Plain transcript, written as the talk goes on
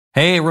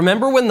Hey,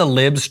 remember when the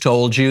libs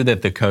told you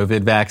that the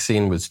COVID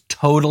vaccine was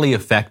totally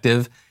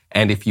effective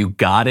and if you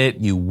got it,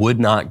 you would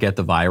not get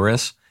the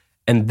virus?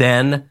 And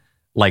then,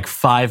 like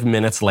 5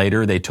 minutes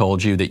later, they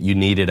told you that you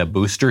needed a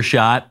booster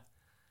shot.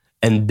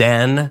 And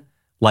then,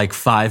 like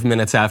 5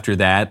 minutes after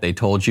that, they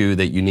told you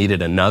that you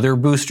needed another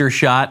booster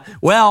shot.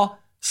 Well,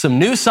 some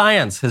new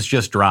science has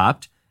just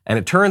dropped, and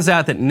it turns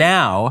out that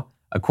now,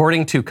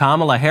 according to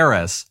Kamala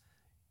Harris,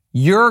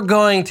 you're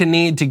going to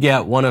need to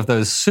get one of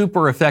those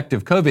super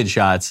effective COVID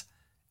shots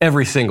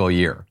every single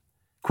year.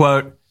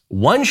 Quote,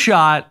 one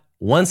shot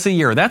once a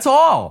year. That's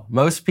all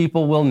most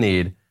people will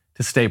need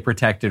to stay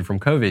protected from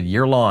COVID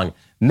year long.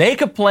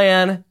 Make a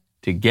plan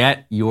to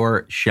get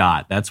your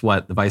shot. That's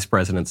what the vice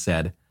president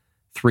said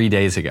 3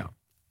 days ago.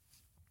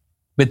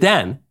 But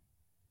then,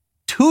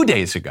 2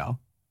 days ago,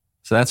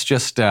 so that's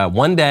just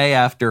 1 day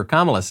after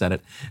Kamala said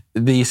it,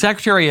 the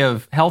Secretary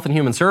of Health and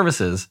Human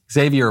Services,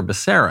 Xavier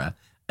Becerra,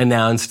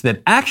 announced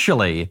that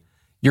actually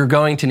you're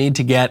going to need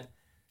to get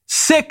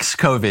 6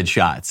 COVID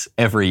shots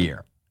every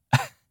year.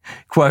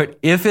 Quote,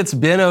 if it's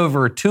been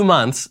over 2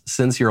 months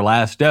since your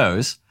last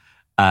dose,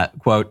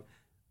 quote,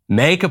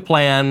 make a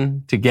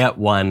plan to get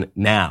one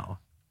now.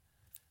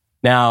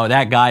 Now,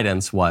 that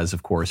guidance was,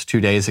 of course, 2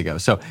 days ago.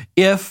 So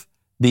if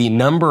the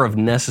number of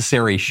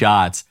necessary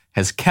shots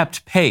has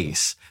kept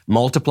pace,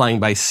 multiplying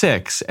by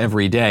 6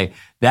 every day,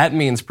 that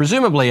means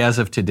presumably as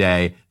of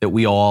today that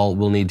we all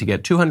will need to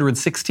get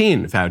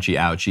 216 Fauci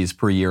ouchies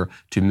per year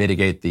to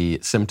mitigate the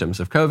symptoms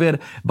of COVID.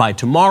 By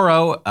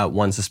tomorrow,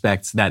 one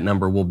suspects that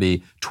number will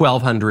be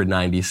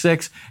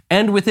 1,296.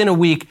 And within a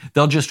week,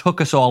 they'll just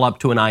hook us all up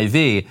to an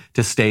IV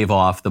to stave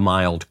off the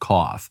mild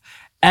cough.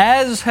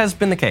 As has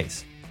been the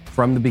case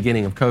from the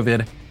beginning of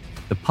COVID,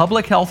 the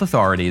public health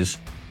authorities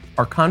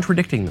are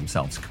contradicting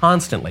themselves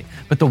constantly.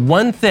 But the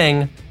one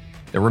thing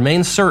that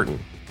remains certain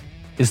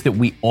is that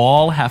we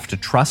all have to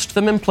trust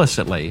them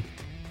implicitly,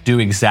 do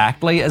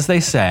exactly as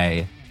they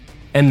say,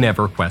 and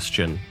never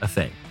question a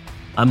thing.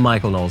 I'm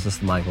Michael Knowles. This is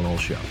The Michael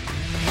Knowles Show.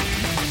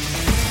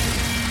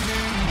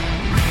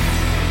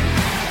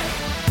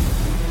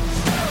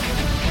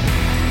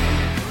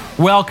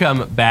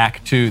 Welcome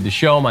back to the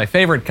show. My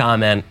favorite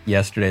comment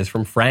yesterday is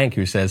from Frank,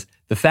 who says,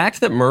 the fact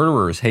that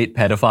murderers hate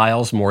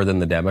pedophiles more than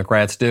the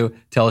Democrats do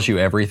tells you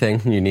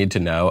everything you need to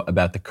know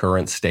about the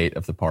current state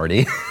of the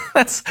party.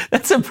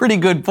 That's a pretty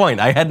good point.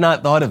 I had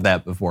not thought of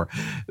that before.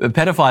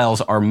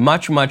 Pedophiles are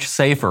much, much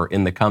safer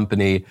in the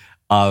company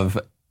of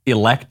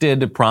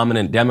elected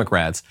prominent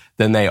Democrats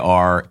than they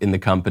are in the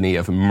company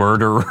of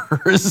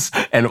murderers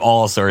and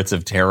all sorts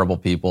of terrible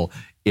people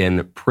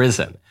in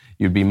prison.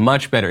 You'd be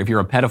much better, if you're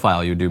a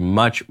pedophile, you'd do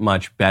much,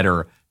 much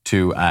better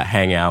to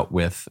hang out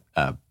with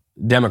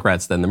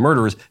Democrats than the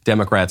murderers.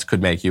 Democrats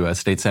could make you a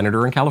state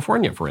senator in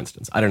California, for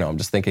instance. I don't know. I'm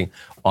just thinking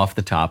off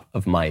the top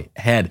of my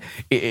head.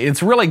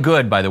 It's really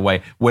good, by the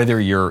way, whether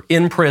you're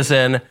in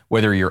prison,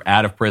 whether you're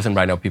out of prison.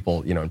 But I know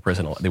people, in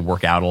prison, they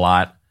work out a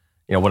lot.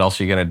 What else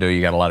are you going to do?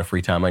 You got a lot of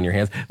free time on your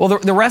hands. Well,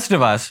 the rest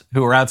of us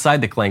who are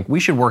outside the clink, we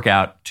should work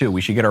out too.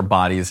 We should get our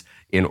bodies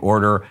in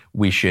order.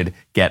 We should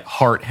get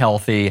heart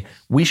healthy.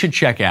 We should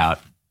check out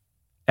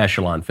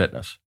Echelon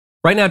Fitness.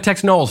 Right now,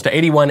 text Knowles to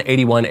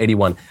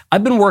 818181.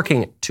 I've been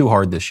working too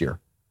hard this year.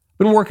 I've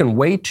been working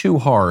way too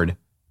hard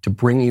to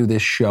bring you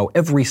this show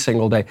every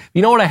single day.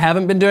 You know what I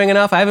haven't been doing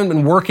enough? I haven't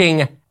been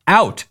working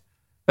out.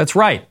 That's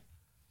right.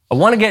 I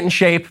want to get in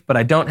shape, but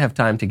I don't have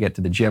time to get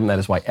to the gym. That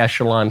is why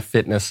Echelon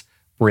Fitness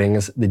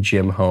brings the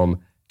gym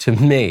home to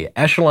me.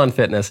 Echelon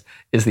Fitness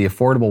is the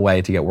affordable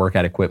way to get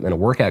workout equipment, a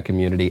workout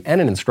community,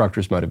 and an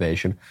instructor's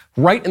motivation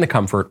right in the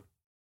comfort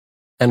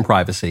and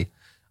privacy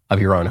of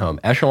your own home.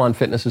 Echelon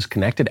Fitness's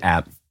connected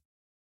app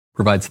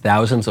provides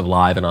thousands of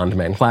live and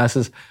on-demand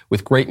classes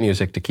with great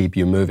music to keep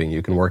you moving.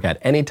 You can work out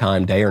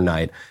anytime, day or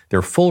night.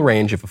 Their full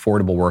range of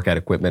affordable workout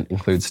equipment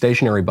includes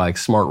stationary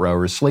bikes, smart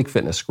rowers, sleek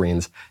fitness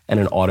screens, and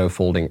an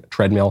auto-folding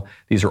treadmill.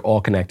 These are all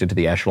connected to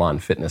the Echelon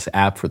Fitness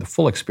app for the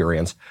full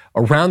experience.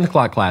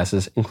 Around-the-clock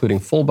classes, including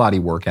full-body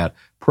workout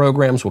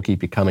programs, will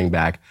keep you coming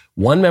back.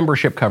 One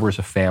membership covers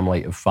a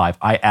family of 5.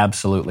 I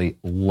absolutely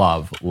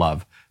love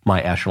my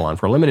Echelon.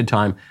 For a limited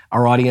time,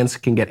 our audience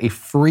can get a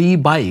free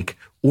bike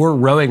or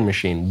rowing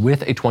machine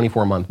with a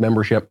 24-month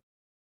membership.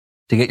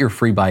 To get your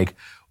free bike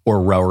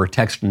or rower,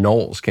 text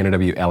Knowles,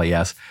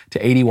 K-N-O-W-L-E-S,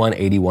 to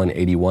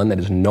 818181. That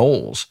is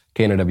Knowles,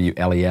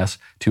 K-N-O-W-L-E-S,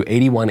 to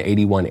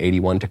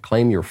 818181 to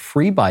claim your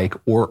free bike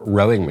or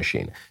rowing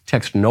machine.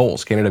 Text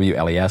Knowles,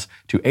 K-N-O-W-L-E-S,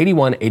 to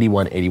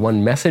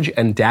 818181. Message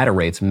and data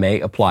rates may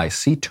apply.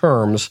 See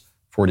terms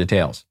for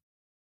details.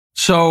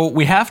 So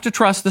we have to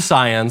trust the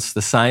science.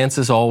 The science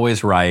is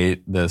always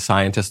right. The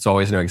scientists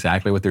always know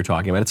exactly what they're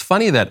talking about. It's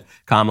funny that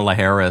Kamala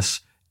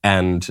Harris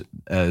and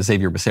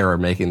Xavier Becerra are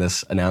making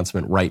this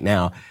announcement right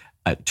now,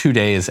 2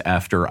 days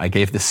after I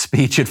gave this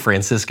speech at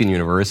Franciscan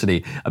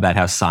University about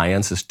how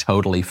science is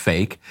totally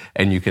fake.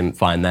 And you can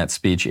find that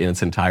speech in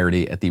its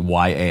entirety at the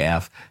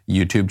YAF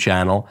YouTube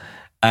channel.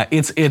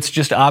 It's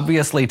just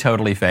obviously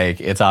totally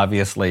fake. It's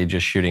obviously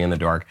just shooting in the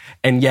dark.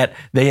 And yet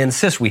they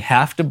insist we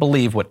have to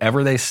believe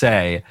whatever they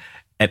say.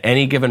 at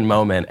any given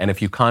moment. And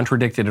if you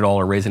contradict it at all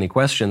or raise any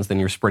questions, then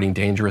you're spreading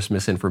dangerous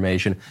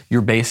misinformation.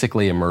 You're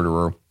basically a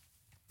murderer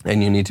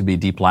and you need to be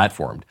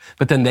deplatformed.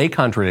 But then they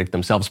contradict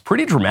themselves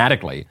pretty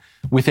dramatically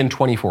within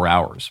 24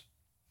 hours.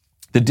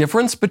 The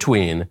difference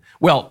between,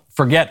 well,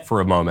 forget for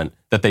a moment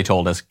that they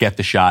told us, get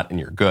the shot and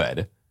you're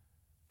good,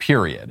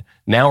 period.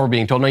 Now we're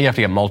being told, no, you have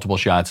to get multiple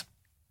shots.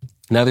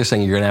 Now they're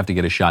saying you're going to have to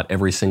get a shot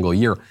every single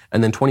year.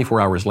 And then 24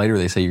 hours later,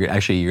 they say you're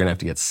going to have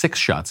to get 6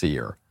 shots a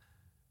year.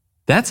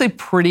 That's a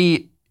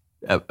pretty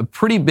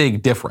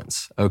big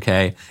difference,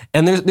 okay?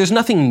 And there's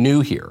nothing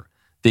new here.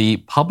 The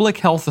public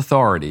health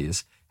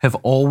authorities have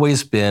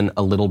always been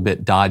a little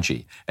bit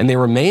dodgy. And they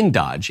remain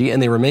dodgy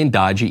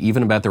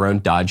even about their own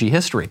dodgy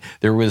history.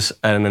 There was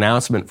an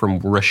announcement from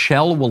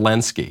Rochelle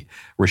Walensky.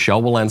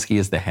 Rochelle Walensky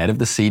is the head of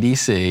the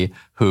CDC,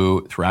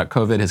 who throughout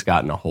COVID has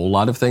gotten a whole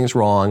lot of things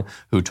wrong,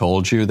 who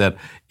told you that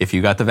if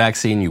you got the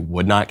vaccine, you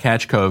would not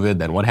catch COVID.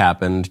 Then what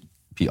happened?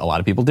 A lot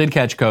of people did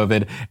catch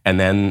COVID, and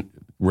then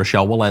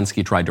Rochelle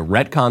Walensky tried to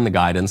retcon the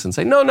guidance and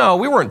say, no,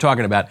 we weren't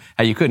talking about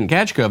how you couldn't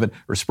catch COVID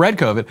or spread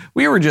COVID.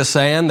 We were just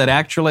saying that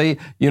actually,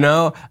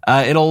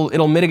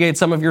 it'll mitigate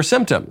some of your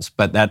symptoms.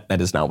 But that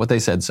is not what they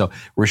said. So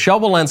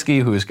Rochelle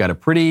Walensky, who's got a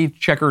pretty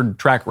checkered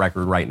track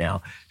record right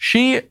now,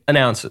 she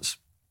announces,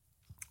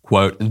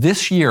 quote,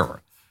 this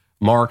year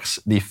marks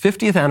the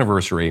 50th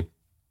anniversary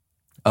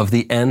of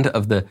the end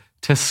of the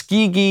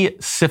Tuskegee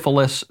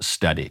syphilis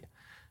study.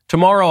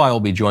 Tomorrow I will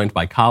be joined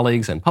by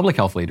colleagues and public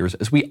health leaders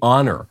as we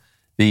honor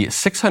the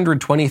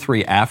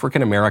 623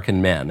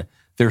 African-American men,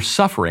 their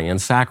suffering and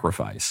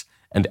sacrifice,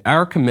 and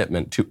our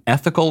commitment to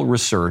ethical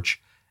research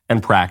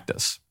and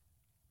practice.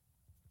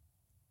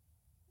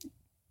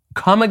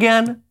 Come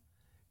again?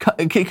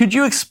 Could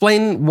you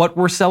explain what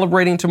we're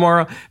celebrating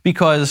tomorrow?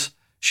 Because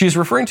she's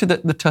referring to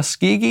the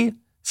Tuskegee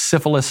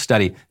syphilis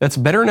study that's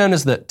better known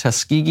as the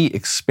Tuskegee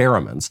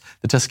experiments.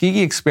 The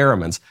Tuskegee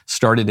experiments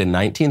started in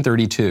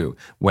 1932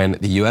 when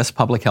the U.S.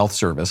 Public Health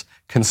Service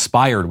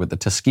conspired with the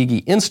Tuskegee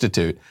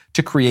Institute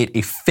to create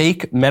a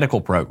fake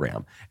medical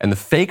program. And the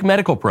fake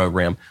medical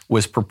program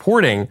was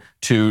purporting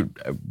to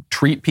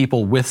treat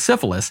people with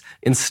syphilis.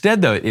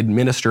 Instead, though, it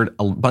administered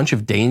a bunch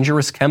of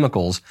dangerous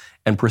chemicals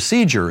and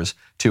procedures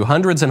to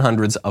hundreds and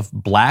hundreds of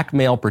black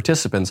male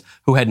participants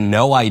who had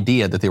no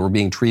idea that they were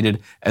being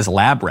treated as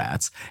lab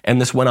rats. And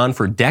this went on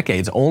for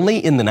decades. Only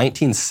in the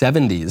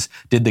 1970s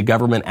did the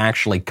government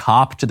actually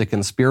cop to the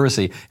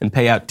conspiracy and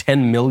pay out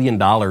 $10 million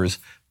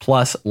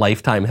plus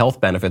lifetime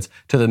health benefits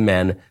to the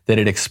men that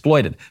it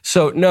exploited.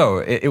 So no,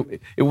 it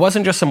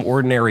wasn't just some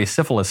ordinary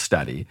syphilis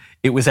study.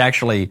 It was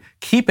actually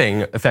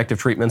keeping effective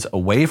treatments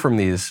away from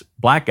these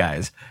black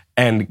guys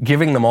and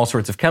giving them all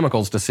sorts of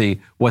chemicals to see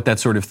what that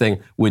sort of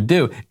thing would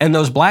do. And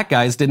those black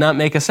guys did not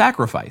make a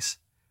sacrifice.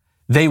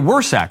 They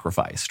were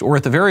sacrificed, or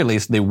at the very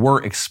least, they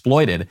were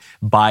exploited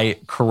by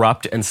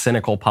corrupt and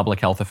cynical public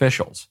health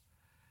officials.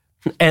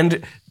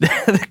 And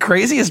the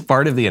craziest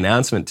part of the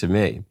announcement to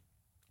me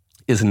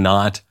is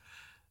not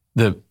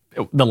the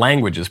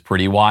language is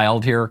pretty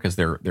wild here because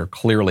they're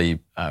clearly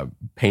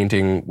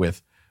painting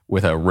with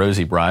a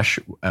rosy brush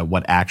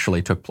what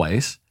actually took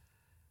place.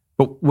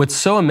 But what's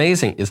so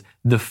amazing is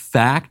the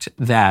fact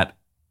that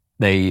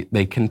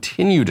they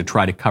continue to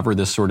try to cover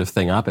this sort of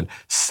thing up and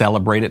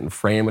celebrate it and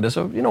frame it as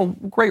a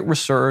great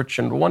research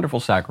and a wonderful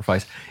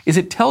sacrifice, is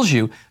it tells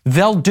you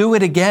they'll do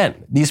it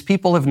again. These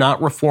people have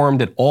not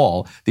reformed at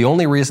all. The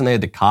only reason they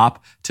had to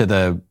cop to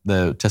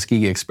the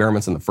Tuskegee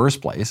experiments in the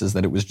first place is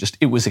that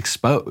it was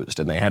exposed,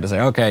 and they had to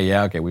say,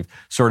 okay, we've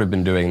sort of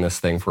been doing this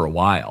thing for a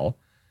while.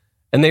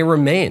 And they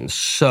remain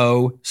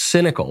so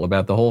cynical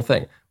about the whole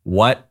thing.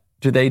 What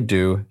do they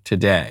do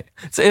today?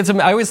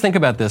 I always think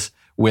about this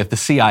with the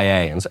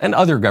CIA and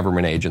other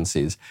government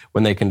agencies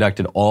when they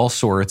conducted all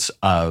sorts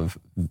of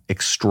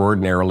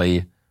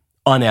extraordinarily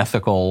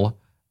unethical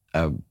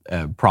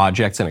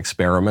projects and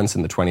experiments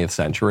in the 20th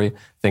century.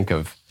 Think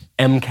of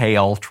MK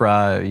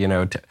Ultra,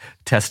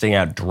 testing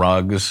out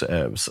drugs,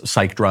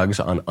 psych drugs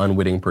on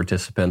unwitting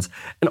participants,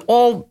 and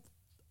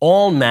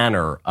all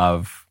manner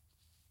of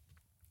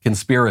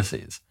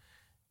conspiracies.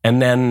 And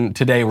then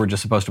today we're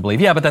just supposed to believe,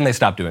 but then they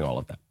stopped doing all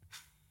of that.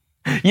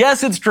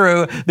 Yes, it's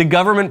true. The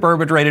government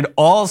perpetrated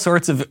all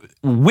sorts of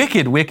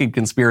wicked, wicked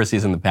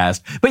conspiracies in the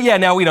past. But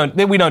now we don't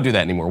do that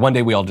anymore. One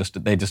day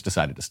they just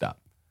decided to stop.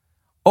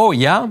 Oh,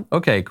 yeah?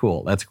 Okay,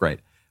 cool. That's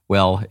great.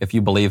 Well, if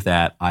you believe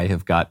that, I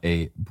have got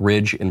a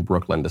bridge in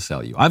Brooklyn to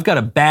sell you. I've got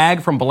a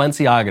bag from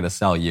Balenciaga to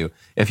sell you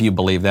if you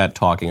believe that,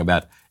 talking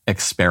about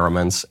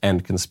experiments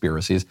and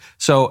conspiracies.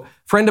 So a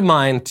friend of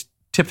mine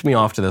tipped me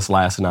off to this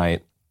last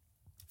night.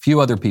 A few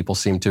other people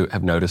seem to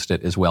have noticed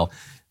it as well.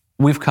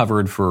 We've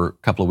covered for a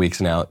couple of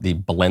weeks now the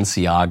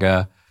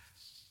Balenciaga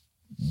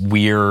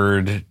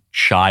weird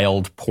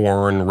child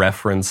porn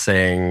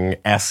referencing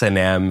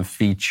S&M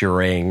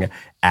featuring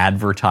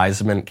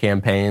advertisement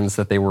campaigns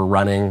that they were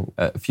running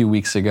a few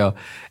weeks ago.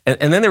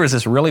 And then there was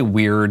this really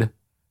weird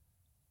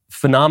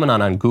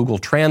phenomenon on Google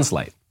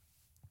Translate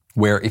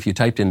where if you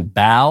typed in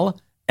Balenciaga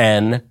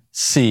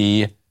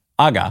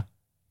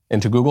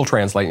into Google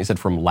Translate and you said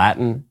from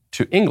Latin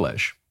to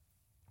English,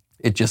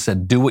 It just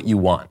said, do what you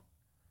want,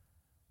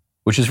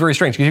 which is very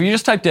strange. Because if you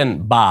just typed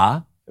in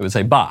ba, it would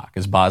say ba,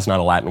 because ba is not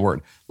a Latin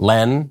word.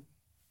 Len,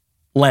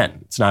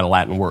 it's not a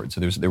Latin word.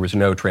 So there was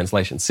no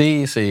translation.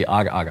 Si,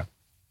 aga, aga.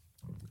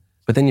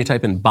 But then you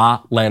type in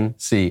ba, len,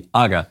 si,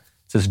 aga.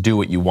 It says, do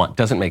what you want.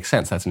 Doesn't make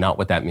sense. That's not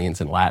what that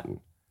means in Latin.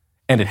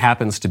 And it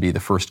happens to be the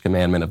first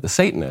commandment of the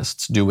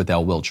Satanists, do what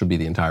thou wilt should be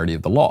the entirety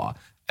of the law,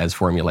 as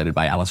formulated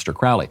by Aleister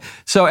Crowley.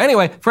 So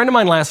anyway, a friend of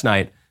mine last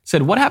night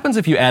said, what happens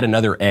if you add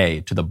another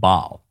A to the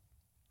Baal?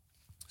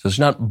 So it's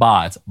not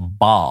Ba, it's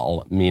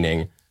Baal,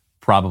 meaning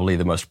probably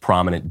the most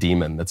prominent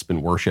demon that's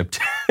been worshipped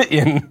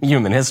in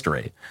human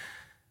history.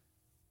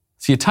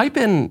 So you type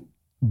in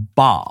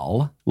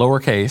Baal,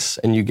 lowercase,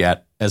 and you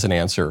get, as an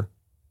answer,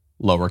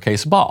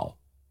 lowercase Baal.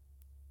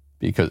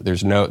 Because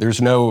there's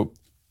no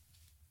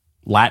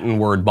Latin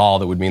word Baal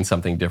that would mean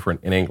something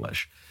different in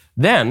English.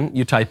 Then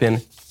you type in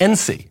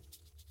Ensi.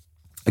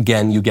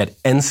 Again, you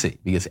get Ensi,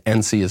 because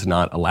Ensi is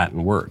not a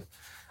Latin word.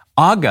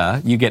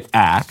 Aga, you get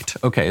act.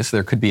 Okay, so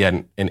there could be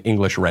an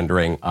English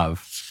rendering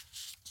of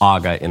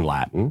aga in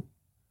Latin.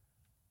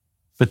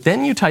 But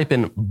then you type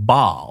in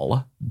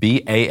Baal,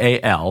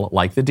 B-A-A-L,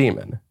 like the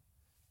demon,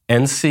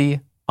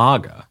 Ensi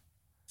aga.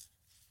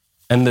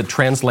 And the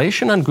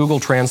translation on Google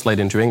Translate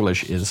into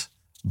English is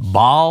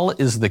Baal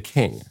is the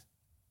king.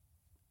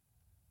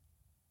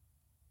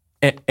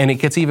 And it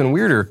gets even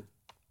weirder.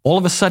 All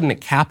of a sudden, it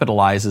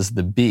capitalizes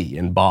the B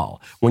in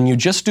Baal. When you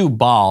just do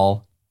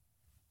Baal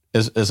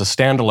as a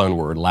standalone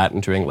word,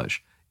 Latin to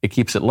English, it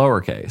keeps it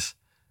lowercase.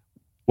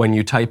 When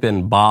you type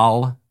in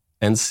Baal,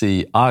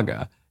 Ensi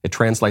aga, it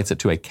translates it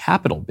to a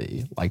capital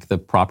B, like the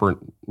proper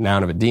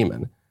noun of a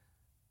demon.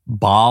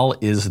 Baal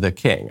is the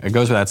king. It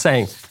goes without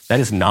saying, that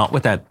is not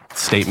what that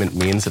statement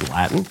means in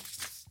Latin.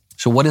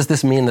 So what does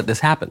this mean that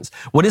this happens?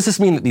 What does this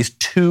mean that these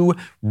two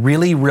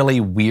really, really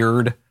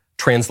weird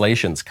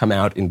translations come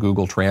out in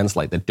Google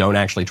Translate that don't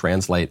actually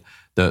translate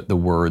the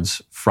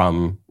words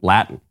from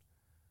Latin?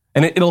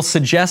 And it'll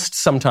suggest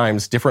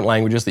sometimes different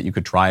languages that you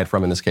could try it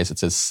from. In this case, it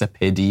says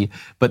Sepedi,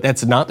 but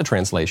that's not the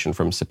translation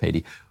from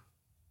Sepedi.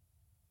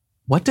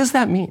 What does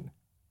that mean?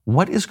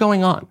 What is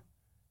going on?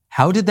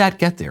 How did that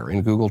get there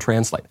in Google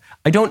Translate?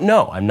 I don't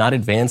know. I'm not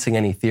advancing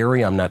any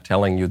theory. I'm not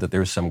telling you that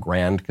there's some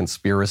grand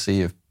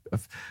conspiracy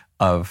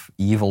of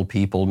evil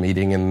people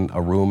meeting in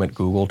a room at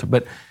Google.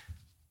 But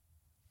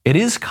it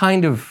is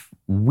kind of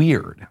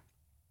weird.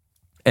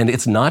 And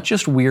it's not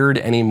just weird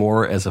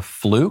anymore as a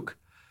fluke.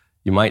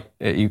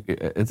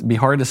 It'd be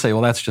hard to say,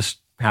 well, that's just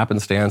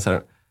happenstance.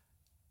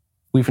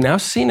 We've now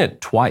seen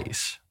it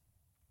twice.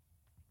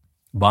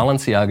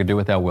 Balenciaga, do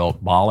what thou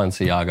wilt.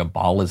 Balenciaga,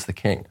 Baal is the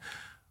king.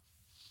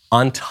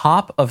 On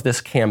top of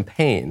this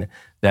campaign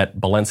that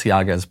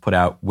Balenciaga has put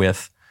out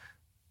with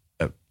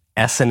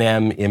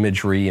S&M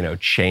imagery,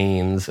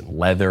 chains and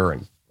leather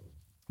and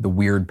the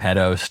weird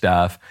pedo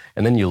stuff.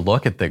 And then you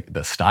look at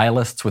the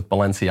stylists with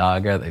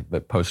Balenciaga, they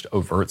post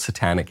overt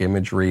satanic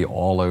imagery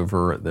all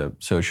over the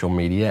social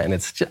media. And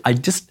it's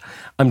just,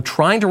 I'm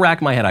trying to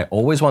rack my head. I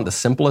always want the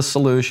simplest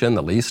solution,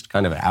 the least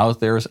kind of out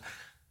there.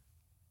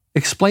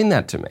 Explain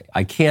that to me.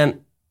 I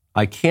can't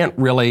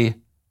really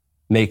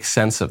make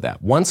sense of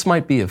that. Once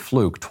might be a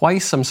fluke.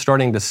 Twice I'm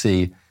starting to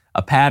see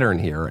a pattern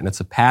here. And it's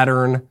a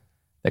pattern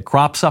that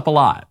crops up a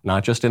lot,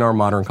 not just in our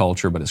modern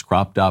culture, but has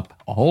cropped up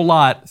a whole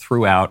lot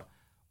throughout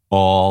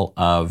all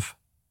of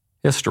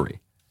history.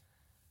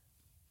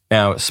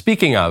 Now,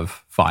 speaking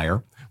of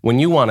fire, when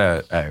you want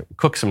to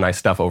cook some nice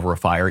stuff over a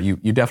fire, you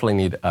definitely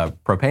need a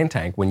propane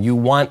tank. When you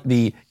want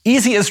the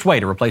easiest way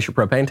to replace your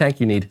propane tank,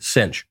 you need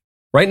Cinch.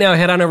 Right now,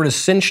 head on over to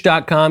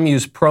cinch.com,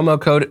 use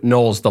promo code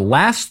Knowles. The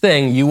last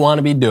thing you want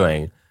to be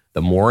doing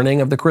the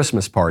morning of the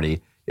Christmas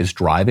party is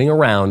driving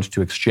around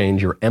to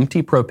exchange your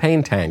empty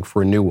propane tank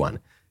for a new one.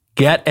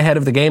 Get ahead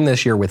of the game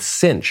this year with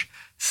Cinch.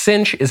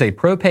 Cinch is a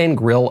propane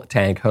grill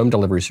tank home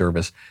delivery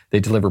service. They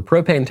deliver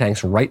propane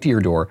tanks right to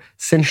your door.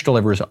 Cinch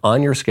delivers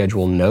on your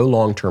schedule, no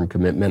long-term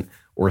commitment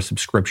or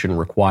subscription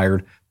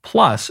required.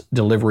 Plus,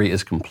 delivery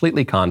is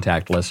completely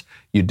contactless.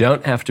 You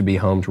don't have to be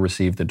home to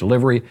receive the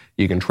delivery.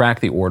 You can track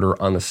the order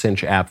on the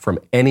Cinch app from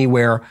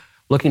anywhere.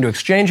 Looking to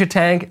exchange a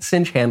tank?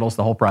 Cinch handles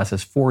the whole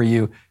process for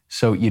you,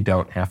 so you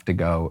don't have to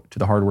go to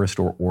the hardware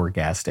store or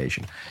gas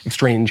station.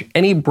 Exchange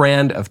any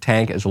brand of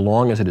tank as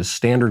long as it is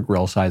standard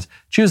grill size.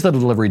 Choose the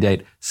delivery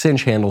date.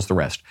 Cinch handles the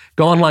rest.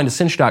 Go online to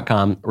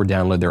cinch.com or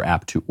download their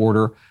app to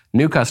order.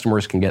 New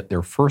customers can get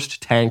their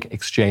first tank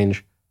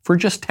exchange for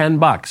just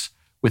 $10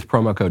 with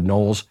promo code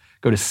Knowles.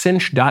 Go to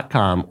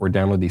cinch.com or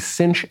download the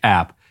Cinch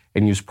app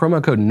and use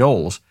promo code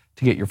Knowles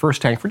to get your first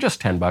tank for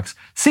just $10.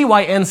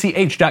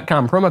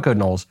 CYNCH.com, promo code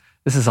Knowles.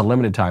 This is a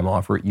limited time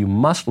offer. You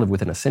must live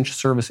within a Cinch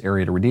service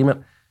area to redeem it.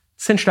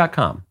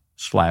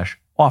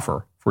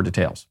 Cinch.com/offer for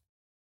details.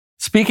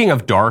 Speaking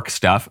of dark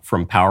stuff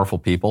from powerful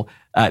people,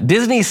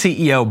 Disney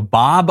CEO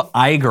Bob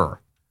Iger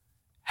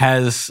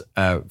has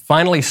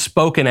finally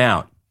spoken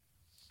out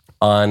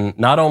on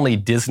not only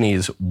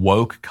Disney's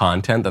woke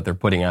content that they're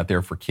putting out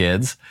there for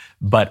kids,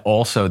 but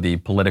also the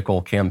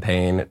political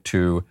campaign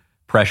to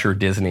pressure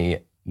Disney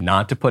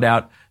not to put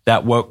out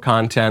that woke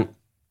content.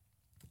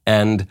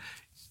 And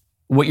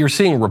what you're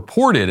seeing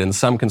reported in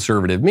some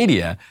conservative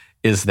media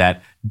is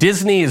that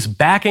Disney is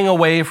backing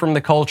away from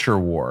the culture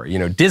war. You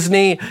know,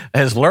 Disney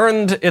has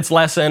learned its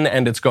lesson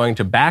and it's going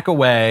to back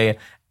away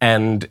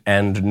and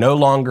no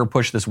longer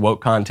push this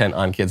woke content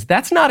on kids.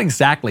 That's not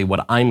exactly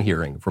what I'm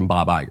hearing from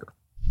Bob Iger.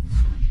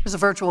 Here's a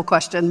virtual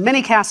question.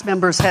 Many cast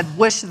members had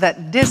wished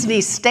that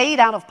Disney stayed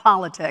out of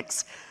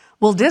politics.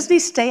 Will Disney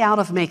stay out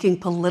of making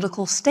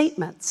political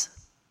statements?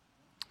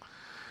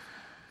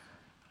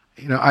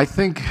 You know, I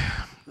think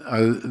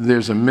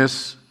there's a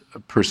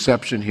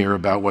misperception here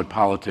about what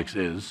politics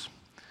is.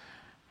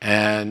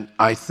 And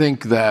I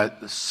think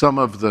that some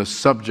of the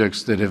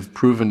subjects that have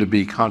proven to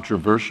be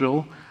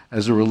controversial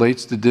as it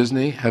relates to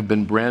Disney have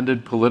been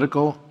branded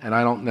political, and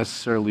I don't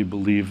necessarily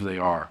believe they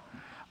are.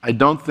 I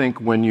don't think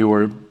when you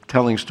are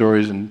telling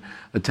stories and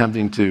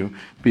attempting to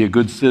be a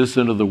good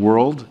citizen of the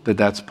world that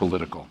that's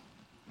political.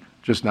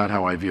 Just not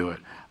how I view it.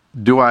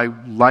 Do I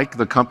like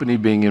the company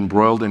being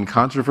embroiled in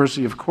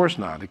controversy? Of course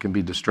not. It can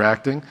be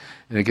distracting,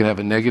 and it can have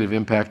a negative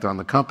impact on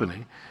the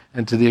company.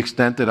 And to the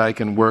extent that I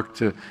can work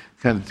to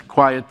kind of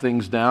quiet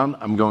things down,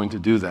 I'm going to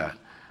do that.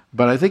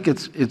 But I think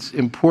it's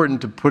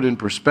important to put in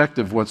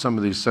perspective what some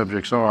of these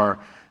subjects are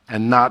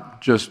and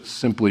not just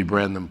simply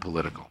brand them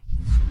political.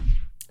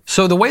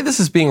 So the way this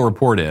is being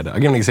reported, I'll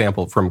give an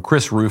example from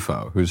Chris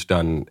Rufo, who's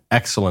done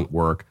excellent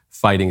work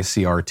fighting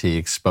CRT,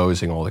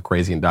 exposing all the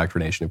crazy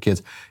indoctrination of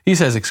kids. He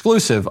says,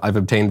 exclusive, I've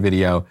obtained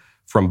video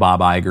from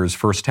Bob Iger's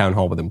first town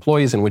hall with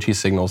employees in which he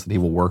signals that he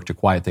will work to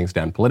quiet things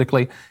down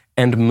politically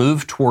and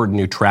move toward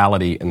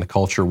neutrality in the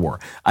culture war.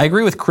 I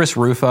agree with Chris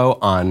Rufo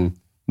on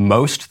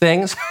most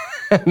things,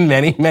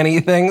 many, many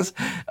things,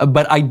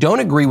 but I don't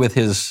agree with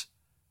his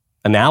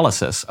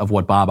analysis of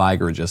what Bob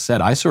Iger just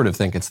said. I sort of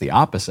think it's the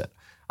opposite.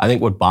 I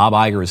think what Bob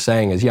Iger is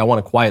saying is, yeah, I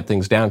want to quiet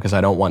things down because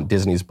I don't want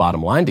Disney's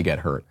bottom line to get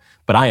hurt,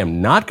 but I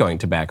am not going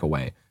to back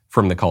away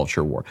from the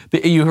culture war.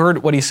 You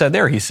heard what he said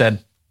there. He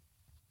said,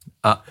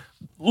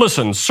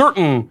 listen,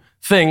 certain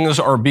things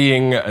are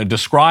being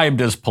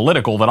described as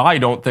political that I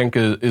don't think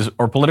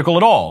are political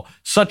at all,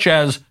 such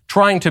as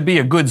trying to be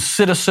a good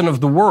citizen of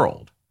the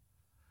world.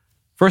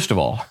 First of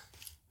all,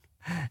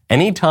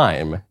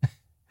 anytime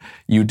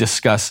you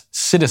discuss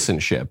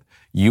citizenship,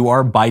 you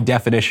are by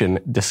definition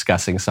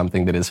discussing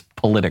something that is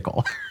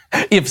political.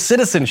 If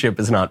citizenship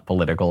is not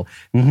political,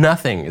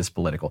 nothing is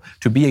political.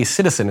 To be a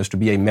citizen is to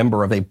be a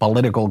member of a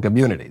political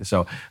community.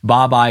 So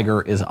Bob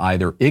Iger is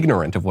either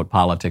ignorant of what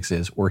politics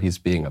is or he's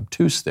being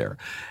obtuse there.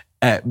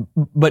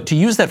 But to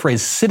use that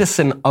phrase,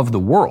 citizen of the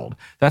world,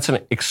 that's an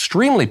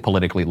extremely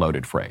politically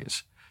loaded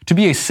phrase. To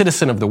be a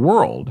citizen of the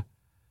world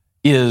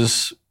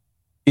is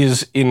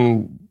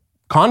in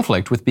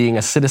conflict with being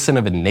a citizen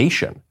of a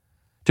nation.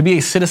 To be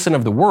a citizen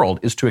of the world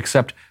is to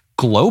accept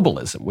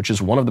globalism, which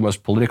is one of the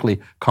most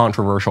politically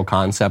controversial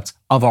concepts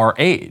of our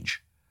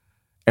age.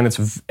 And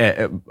it's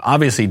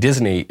obviously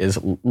Disney is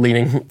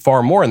leaning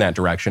far more in that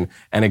direction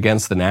and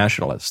against the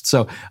nationalists.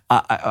 So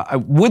I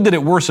would that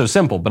it were so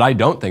simple, but I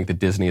don't think that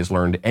Disney has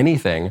learned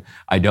anything.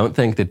 I don't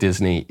think that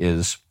Disney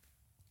is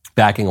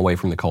backing away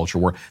from the culture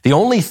war. The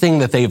only thing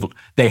that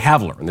they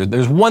have learned,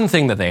 there's one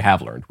thing that they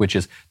have learned, which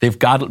is they've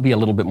got to be a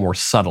little bit more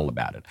subtle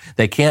about it.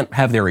 They can't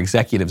have their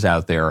executives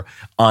out there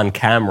on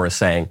camera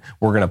saying,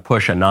 we're going to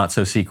push a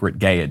not-so-secret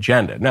gay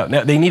agenda. No,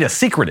 they need a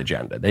secret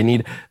agenda. They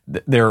need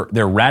their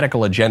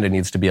radical agenda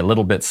needs to be a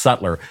little bit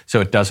subtler so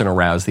it doesn't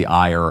arouse the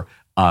ire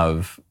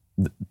of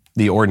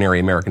the ordinary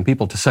American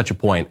people to such a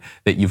point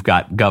that you've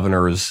got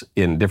governors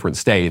in different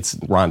states,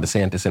 Ron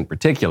DeSantis in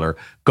particular,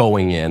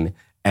 going in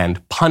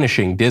and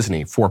punishing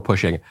Disney for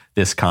pushing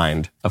this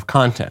kind of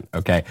content,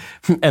 okay?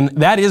 And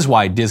that is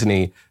why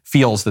Disney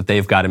feels that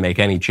they've got to make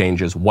any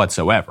changes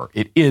whatsoever.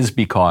 It is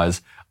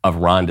because of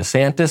Ron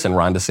DeSantis, and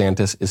Ron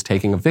DeSantis is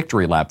taking a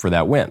victory lap for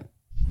that win.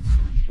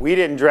 We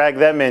didn't drag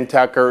them in,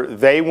 Tucker.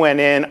 They went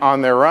in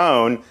on their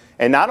own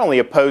and not only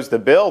opposed the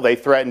bill, they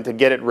threatened to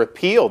get it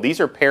repealed. These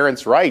are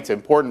parents' rights,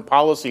 important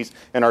policies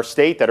in our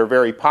state that are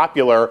very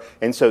popular.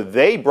 And so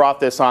they brought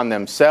this on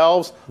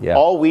themselves. Yeah.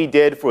 All we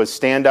did was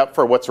stand up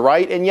for what's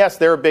right. And yes,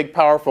 they're a big,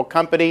 powerful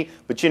company.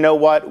 But you know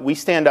what? We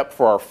stand up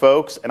for our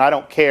folks. And I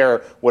don't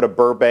care what a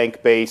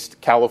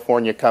Burbank-based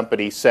California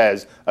company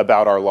says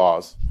about our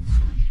laws.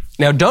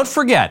 Now, don't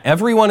forget,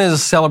 everyone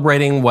is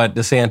celebrating what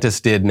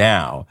DeSantis did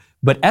now.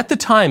 But at the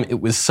time, it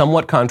was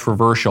somewhat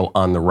controversial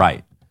on the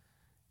right.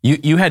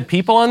 You had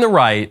people on the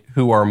right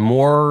who are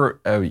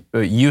more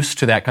used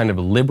to that kind of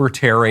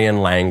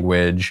libertarian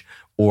language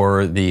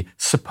or the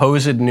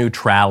supposed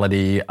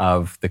neutrality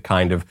of the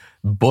kind of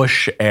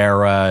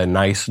Bush-era,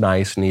 nice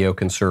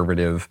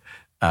neoconservative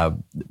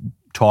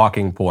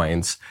talking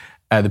points.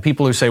 The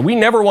people who say, we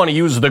never want to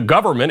use the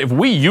government. If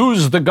we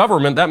use the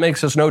government, that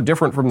makes us no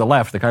different from the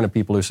left. The kind of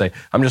people who say,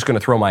 I'm just going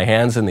to throw my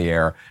hands in the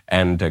air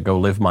and go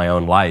live my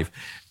own life.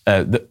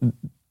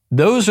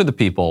 Those are the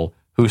people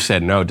who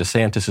said, no,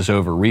 DeSantis is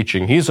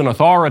overreaching. He's an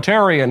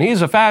authoritarian.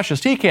 He's a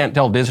fascist. He can't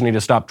tell Disney to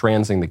stop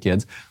transing the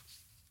kids.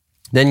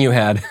 Then you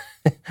had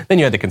Then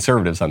you had the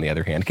conservatives on the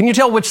other hand. Can you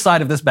tell which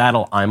side of this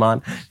battle I'm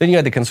on? Then you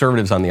had the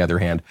conservatives on the other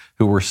hand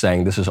who were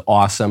saying, this is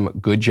awesome,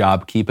 good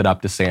job, keep it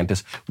up,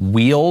 DeSantis.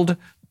 Wield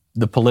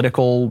the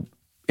political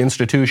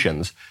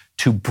institutions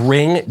to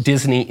bring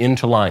Disney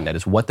into line. That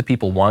is what the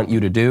people want you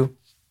to do.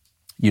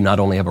 You not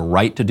only have a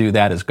right to do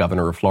that as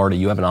governor of Florida,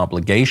 you have an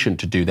obligation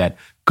to do that.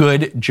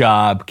 Good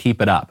job,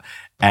 keep it up.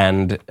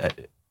 And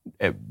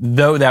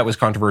though that was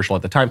controversial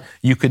at the time,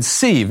 you could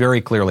see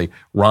very clearly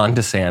Ron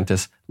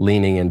DeSantis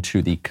leaning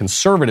into the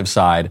conservative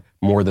side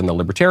more than the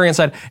libertarian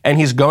side, and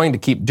he's going to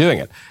keep doing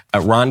it.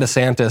 Ron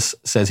DeSantis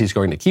says he's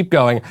going to keep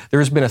going.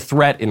 There's been a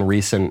threat in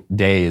recent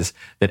days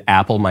that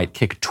Apple might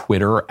kick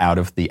Twitter out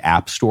of the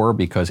App Store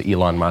because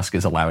Elon Musk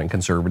is allowing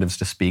conservatives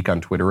to speak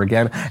on Twitter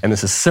again, and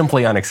this is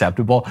simply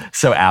unacceptable.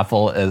 So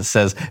Apple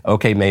says,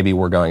 okay, maybe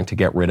we're going to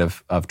get rid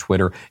of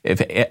Twitter.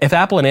 If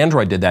Apple and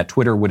Android did that,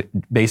 Twitter would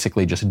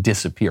basically just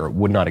disappear. It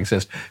would not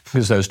exist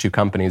because those two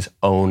companies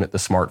own the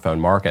smartphone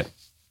market.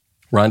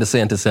 Ron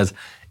DeSantis says,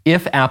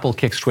 if Apple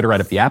kicks Twitter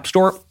out of the App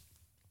Store,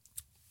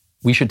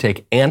 we should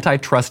take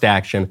antitrust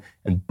action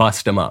and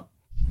bust them up.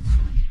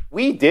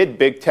 We did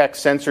big tech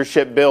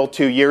censorship bill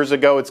 2 years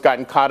ago. It's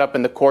gotten caught up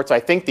in the courts. I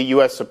think the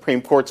U.S.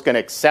 Supreme Court's going to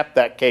accept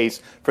that case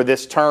for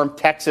this term.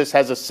 Texas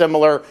has a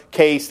similar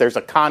case. There's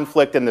a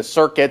conflict in the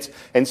circuits.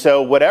 And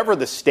so whatever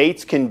the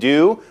states can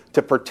do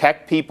to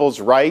protect people's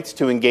rights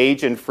to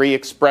engage in free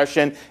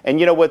expression. And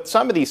you know what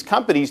some of these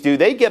companies do,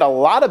 they get a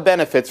lot of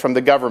benefits from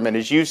the government,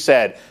 as you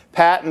said,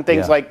 patent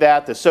things like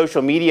that. The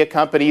social media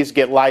companies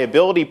get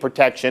liability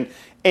protection.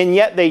 And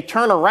yet they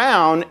turn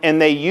around and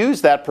they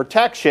use that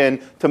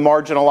protection to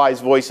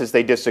marginalize voices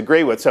they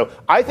disagree with. So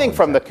I think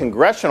from the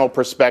congressional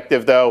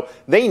perspective, though,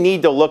 they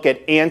need to look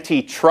at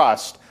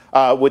antitrust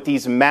with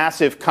these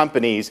massive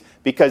companies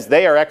because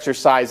they are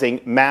exercising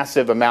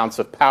massive amounts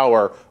of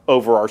power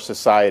over our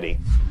society.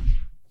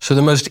 So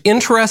the most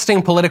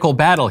interesting political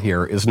battle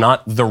here is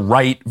not the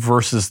right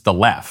versus the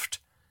left.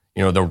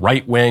 You know, the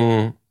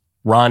right-wing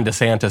Ron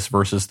DeSantis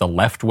versus the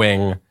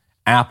left-wing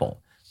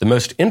Apple. The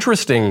most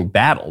interesting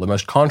battle, the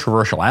most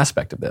controversial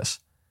aspect of this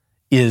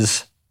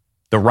is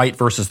the right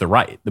versus the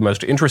right. The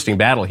most interesting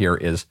battle here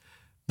is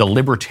the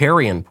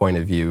libertarian point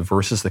of view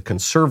versus the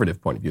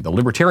conservative point of view. The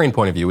libertarian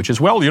point of view, which is,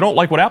 well, you don't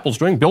like what Apple's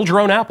doing, build your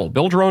own Apple,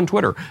 build your own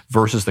Twitter,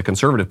 versus the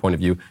conservative point of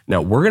view.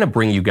 Now, we're going to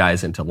bring you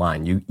guys into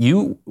line.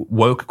 You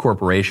woke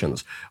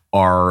corporations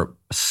are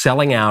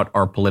selling out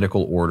our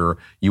political order.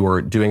 You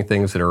are doing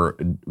things that are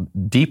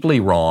deeply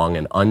wrong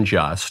and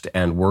unjust,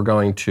 and we're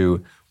going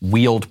to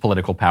wield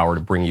political power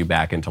to bring you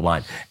back into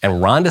line.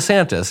 And Ron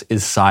DeSantis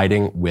is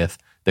siding with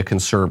the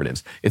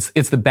conservatives.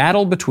 It's the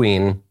battle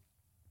between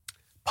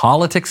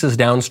politics is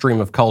downstream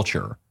of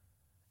culture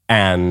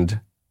and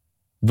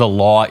the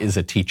law is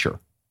a teacher.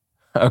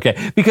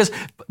 Okay, because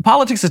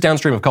politics is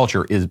downstream of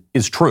culture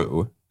is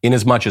true in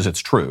as much as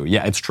it's true.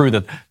 Yeah, it's true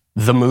that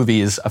the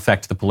movies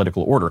affect the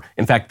political order.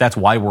 In fact, that's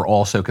why we're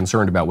all so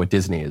concerned about what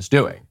Disney is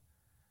doing.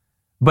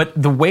 But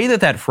the way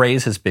that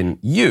phrase has been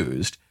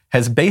used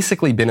has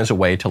basically been as a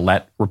way to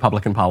let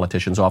Republican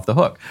politicians off the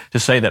hook, to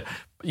say that,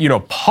 you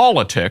know,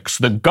 politics,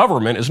 the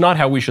government is not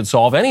how we should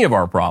solve any of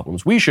our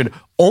problems. We should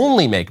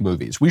only make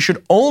movies. We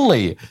should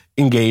only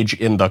engage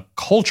in the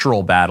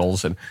cultural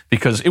battles, and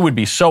because it would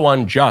be so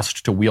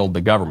unjust to wield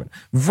the government,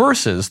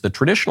 versus the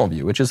traditional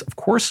view, which is, of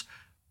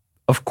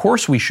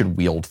course we should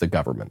wield the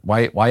government.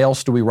 Why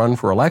else do we run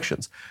for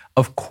elections?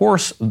 Of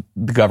course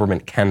the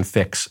government can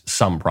fix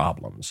some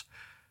problems.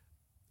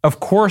 Of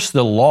course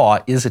the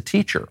law is a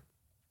teacher.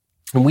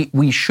 And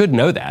we should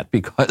know that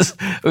because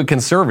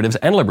conservatives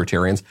and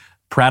libertarians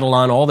prattle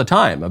on all the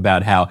time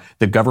about how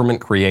the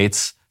government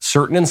creates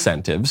certain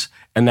incentives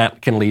and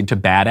that can lead to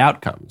bad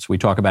outcomes. We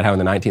talk about how in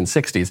the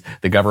 1960s,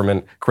 the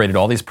government created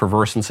all these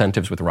perverse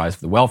incentives with the rise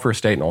of the welfare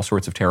state and all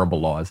sorts of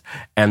terrible laws,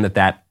 and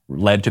that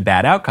led to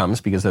bad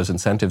outcomes because those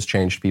incentives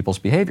changed people's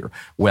behavior.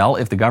 Well,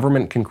 if the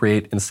government can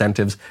create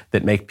incentives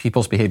that make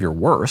people's behavior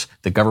worse,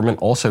 the government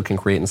also can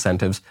create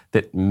incentives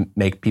that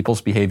make people's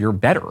behavior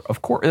better.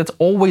 Of course, it's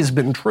always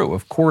been true.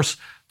 Of course,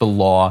 the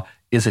law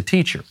is a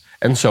teacher.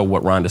 And so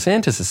what Ron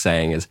DeSantis is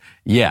saying is,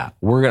 yeah,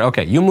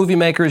 okay, you movie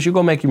makers, you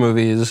go make your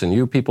movies, and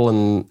you people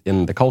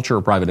in the culture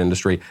or private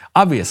industry,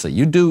 obviously,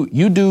 you do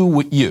you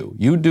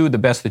do the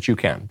best that you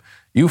can.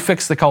 You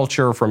fix the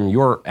culture from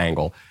your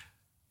angle.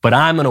 But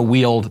I'm going to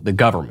wield the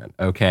government,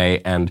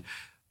 okay? And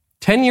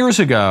 10 years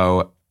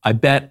ago, I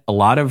bet a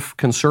lot of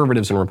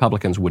conservatives and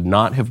Republicans would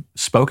not have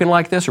spoken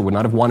like this or would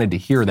not have wanted to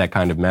hear that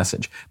kind of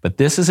message. But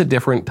this is a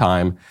different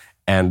time,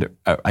 and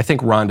I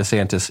think Ron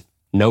DeSantis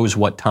knows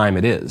what time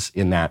it is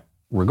in that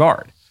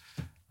regard.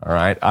 All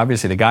right?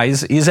 Obviously, the guy,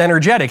 he's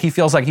energetic. He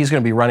feels like he's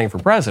going to be running for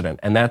president.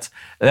 And that's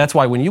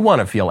why when you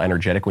want to feel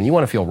energetic, when you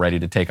want to feel ready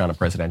to take on a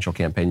presidential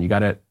campaign, you got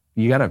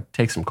to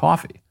take some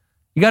coffee.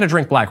 You got to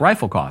drink Black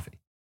Rifle coffee.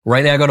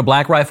 Right now, go to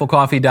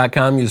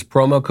blackriflecoffee.com, use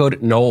promo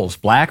code Knowles.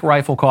 Black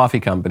Rifle Coffee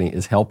Company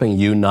is helping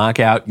you knock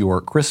out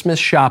your Christmas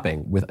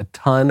shopping with a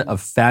ton of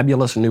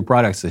fabulous new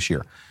products this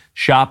year.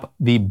 Shop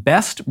the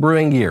best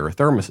brewing gear,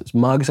 thermoses,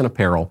 mugs, and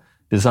apparel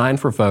designed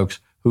for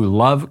folks who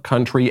love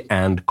country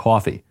and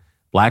coffee.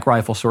 Black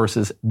Rifle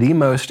sources the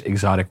most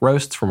exotic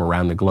roasts from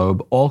around the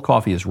globe. All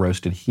coffee is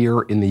roasted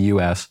here in the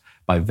U.S.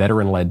 by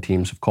veteran-led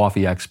teams of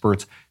coffee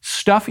experts.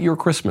 Stuff your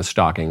Christmas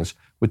stockings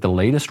with the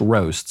latest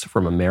roasts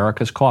from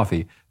America's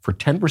coffee for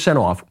 10%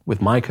 off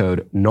with my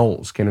code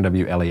Knowles,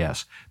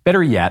 K-N-W-L-E-S.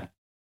 Better yet,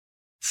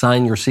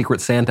 sign your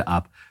Secret Santa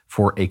up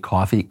for a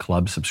coffee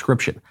club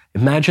subscription.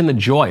 Imagine the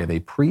joy of a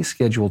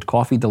pre-scheduled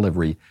coffee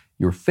delivery,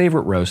 your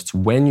favorite roasts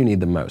when you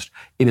need them most.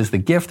 It is the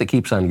gift that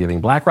keeps on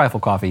giving. Black Rifle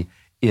Coffee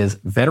is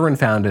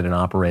veteran-founded and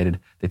operated.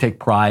 They take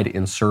pride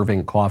in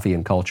serving coffee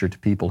and culture to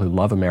people who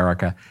love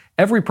America.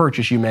 Every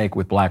purchase you make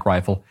with Black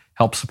Rifle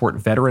helps support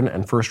veteran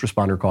and first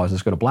responder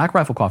causes. Go to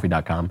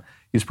blackriflecoffee.com.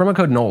 Use promo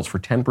code Knowles for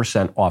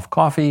 10% off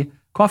coffee,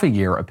 coffee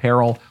gear,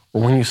 apparel,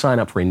 or when you sign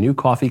up for a new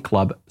coffee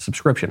club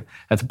subscription.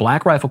 That's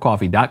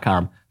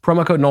blackriflecoffee.com.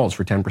 Promo code Knowles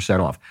for 10%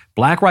 off.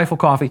 Black Rifle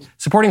Coffee,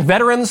 supporting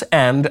veterans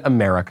and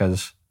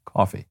America's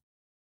coffee.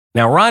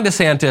 Now, Ron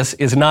DeSantis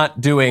is not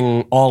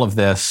doing all of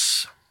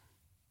this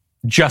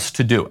just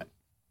to do it.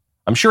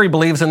 I'm sure he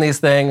believes in these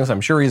things.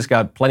 I'm sure he's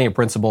got plenty of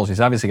principles. He's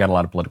obviously got a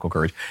lot of political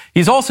courage.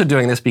 He's also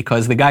doing this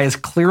because the guy is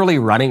clearly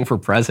running for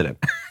president.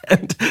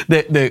 And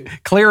the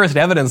clearest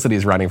evidence that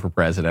he's running for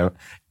president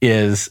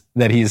is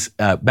that he's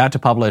about to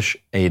publish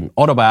an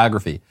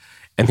autobiography.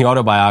 And the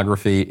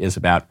autobiography is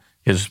about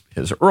his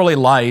early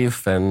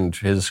life and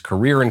his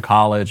career in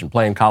college and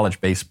playing college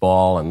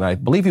baseball. And I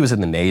believe he was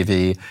in the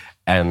Navy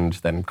and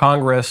then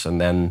Congress and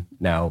then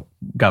now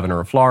governor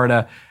of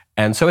Florida.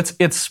 And so it's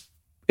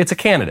a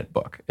candidate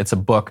book. It's a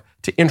book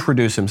to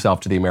introduce himself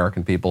to the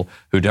American people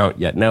who don't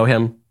yet know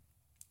him.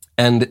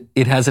 And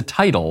it has a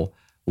title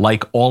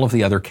like all of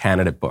the other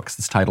candidate books.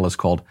 This title is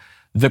called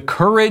The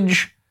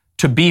Courage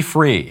to Be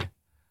Free,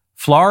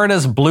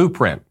 Florida's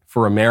Blueprint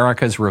for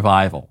America's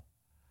Revival.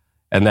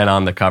 And then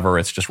on the cover,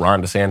 it's just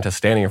Ron DeSantis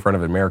standing in front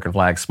of an American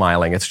flag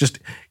smiling.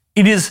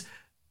 It is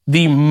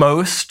the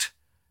most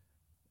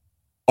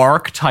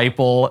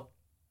archetypal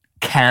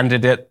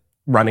candidate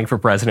running for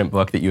president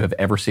book that you have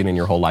ever seen in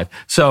your whole life.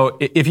 So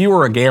if you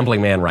were a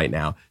gambling man right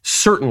now,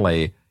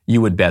 certainly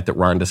you would bet that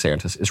Ron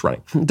DeSantis is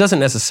running. It doesn't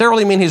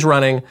necessarily mean he's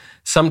running.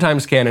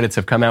 Sometimes candidates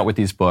have come out with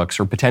these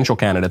books, or potential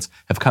candidates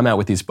have come out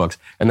with these books,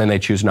 and then they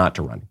choose not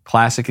to run.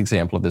 Classic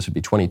example of this would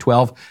be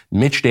 2012.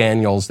 Mitch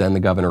Daniels, then the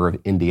governor of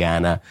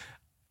Indiana,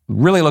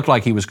 really looked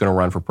like he was going to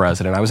run for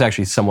president. I was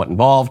actually somewhat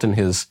involved in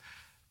his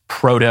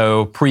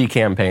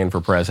pre-campaign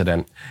for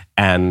president,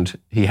 and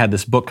he had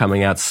this book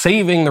coming out,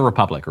 Saving the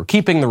Republic, or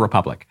Keeping the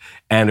Republic,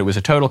 and it was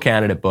a total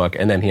candidate book,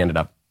 and then he ended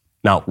up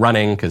not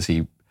running because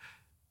he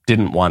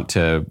didn't want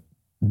to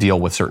deal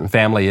with certain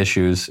family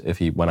issues if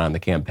he went on the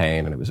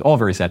campaign, and it was all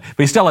very sad.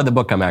 But he still had the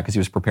book come out because he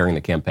was preparing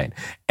the campaign.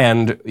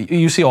 And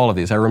you see all of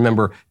these. I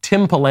remember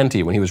Tim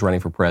Pawlenty, when he was running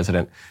for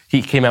president,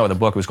 he came out with a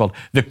book. It was called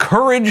The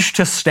Courage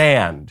to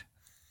Stand.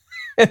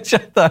 Which I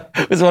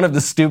thought was one of the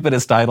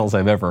stupidest titles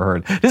I've ever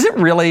heard. Does it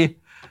really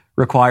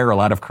require a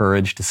lot of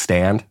courage to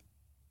stand?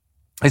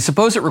 I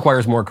suppose it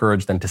requires more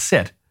courage than to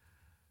sit.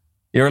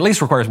 Or at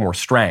least requires more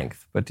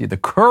strength. But the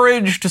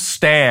courage to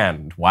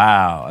stand.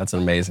 Wow, that's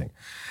amazing.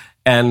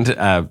 And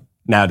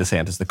now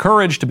DeSantis, The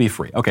Courage to Be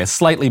Free. Okay, a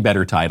slightly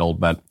better title,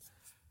 but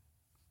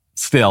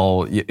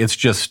still, it's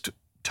just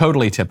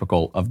totally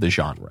typical of the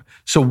genre.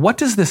 So what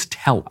does this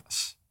tell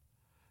us?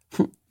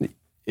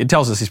 It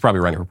tells us he's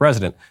probably running for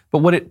president, but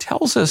what it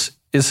tells us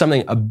is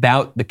something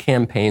about the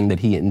campaign that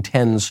he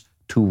intends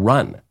to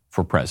run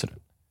for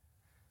president.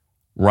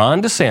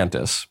 Ron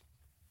DeSantis,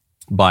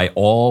 by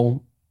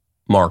all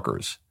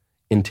markers,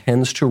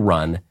 intends to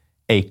run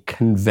a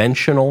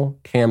conventional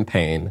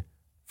campaign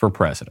for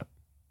president.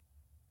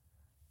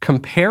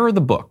 Compare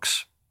the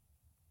books.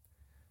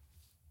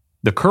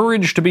 The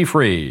Courage to Be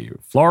Free,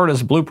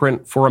 Florida's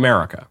Blueprint for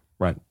America,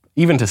 right?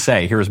 Even to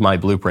say, here's my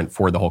blueprint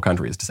for the whole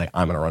country is to say,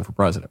 I'm going to run for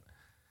president.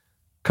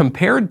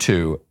 Compared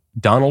to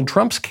Donald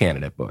Trump's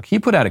candidate book. He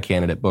put out a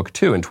candidate book,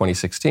 too, in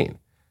 2016.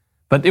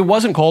 But it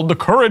wasn't called The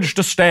Courage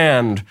to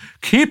Stand,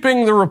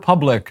 Keeping the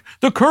Republic,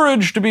 The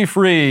Courage to Be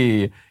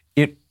Free.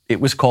 It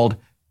was called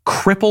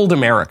Crippled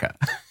America.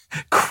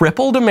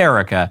 Crippled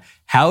America,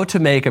 How to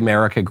Make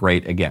America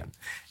Great Again.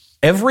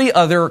 Every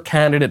other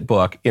candidate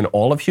book in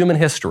all of human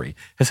history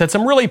has had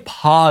some really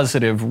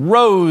positive,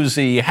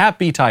 rosy,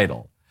 happy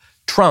title.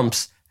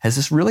 Trump's has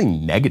this really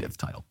negative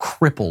title,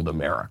 Crippled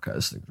America.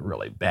 It's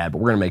really bad, but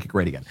we're going to make it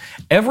great again.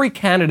 Every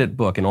candidate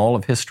book in all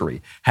of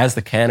history has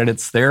the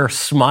candidates there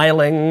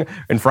smiling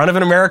in front of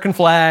an American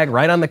flag,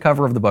 right on the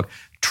cover of the book.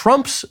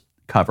 Trump's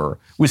cover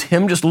was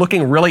him just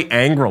looking really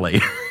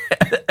angrily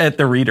at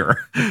the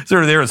reader.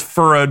 Sort of there his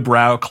furrowed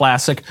brow,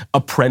 classic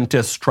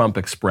apprentice Trump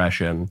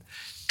expression.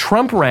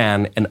 Trump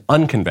ran an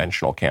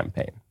unconventional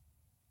campaign.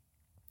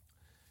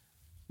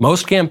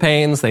 Most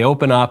campaigns, they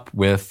open up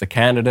with the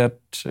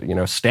candidate,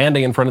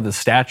 standing in front of the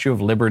Statue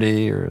of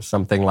Liberty or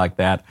something like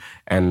that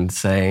and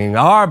saying,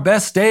 our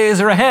best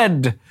days are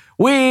ahead.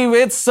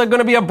 It's going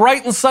to be a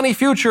bright and sunny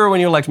future when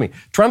you elect me.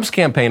 Trump's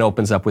campaign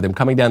opens up with him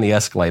coming down the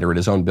escalator at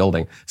his own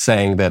building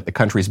saying that the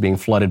country's being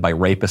flooded by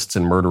rapists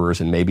and murderers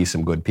and maybe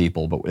some good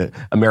people, but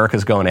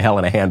America's going to hell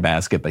in a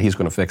handbasket, but he's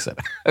going to fix it.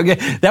 Okay,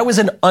 that was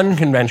an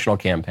unconventional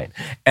campaign.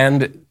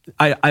 And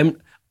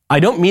I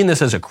don't mean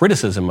this as a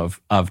criticism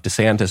of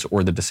DeSantis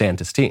or the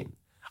DeSantis team.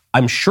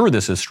 I'm sure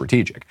this is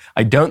strategic.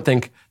 I don't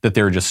think that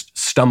they're just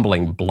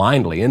stumbling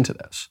blindly into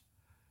this.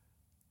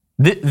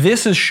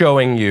 This is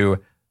showing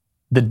you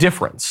the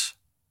difference,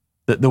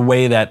 the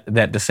way that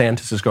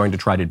DeSantis is going to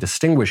try to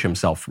distinguish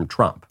himself from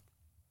Trump.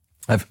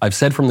 I've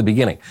said from the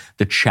beginning,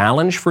 the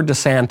challenge for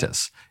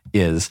DeSantis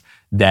is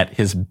that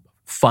his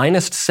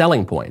finest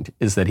selling point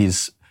is that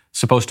he's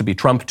supposed to be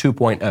Trump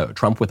 2.0,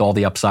 Trump with all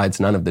the upsides,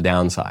 none of the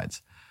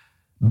downsides.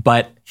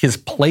 But his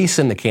place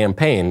in the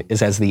campaign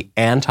is as the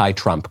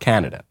anti-Trump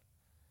candidate.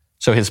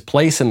 So his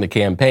place in the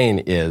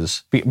campaign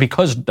is,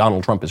 because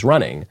Donald Trump is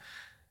running,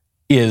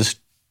 is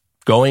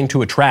going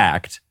to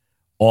attract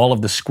all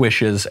of the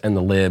squishes and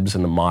the libs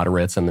and the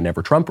moderates and the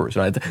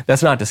never-Trumpers.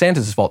 That's not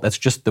DeSantis' fault. That's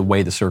just the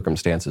way the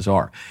circumstances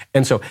are.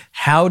 And so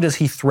how does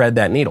he thread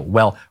that needle?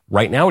 Well,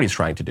 right now what he's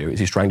trying to do is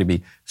he's trying to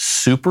be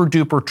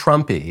super-duper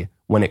Trumpy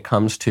when it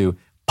comes to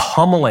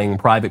pummeling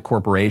private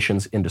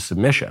corporations into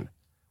submission,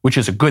 which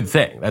is a good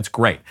thing. That's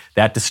great.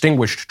 That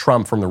distinguished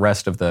Trump from the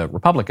rest of the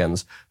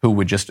Republicans who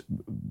would just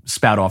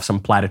spout off some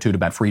platitude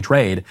about free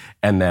trade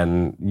and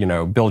then,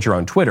 build your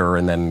own Twitter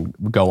and then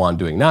go on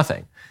doing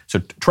nothing. So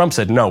Trump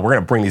said, no, we're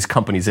going to bring these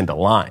companies into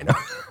line.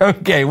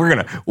 Okay, we're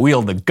going to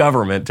wield the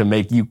government to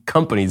make you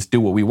companies do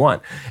what we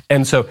want.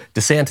 And so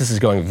DeSantis is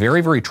going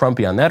very, very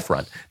Trumpy on that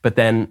front. But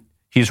then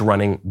he's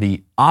running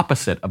the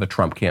opposite of a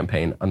Trump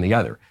campaign on the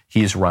other.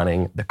 He's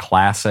running the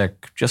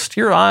classic, just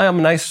here, I am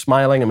a nice,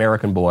 smiling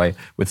American boy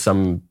with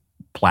some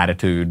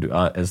platitude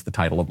as the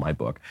title of my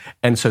book.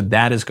 And so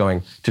that is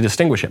going to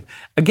distinguish him.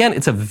 Again,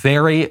 it's a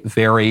very,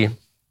 very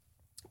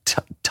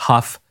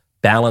tough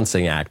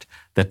balancing act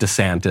that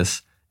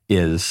DeSantis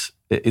is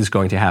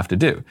going to have to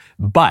do.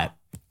 But,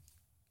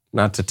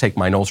 not to take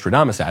my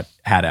Nostradamus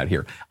hat out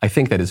here, I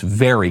think that is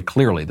very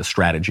clearly the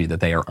strategy that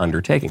they are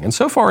undertaking. And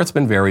so far, it's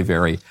been very,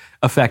 very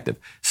effective.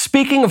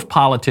 Speaking of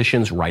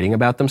politicians writing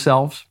about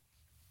themselves,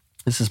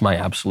 this is my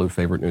absolute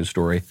favorite news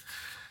story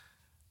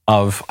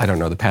of,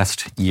 the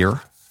past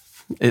year.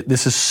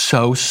 This is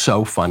so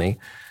funny.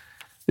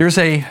 There's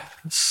a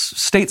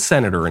state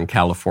senator in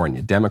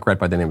California, Democrat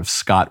by the name of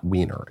Scott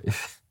Wiener.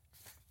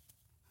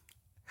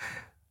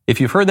 If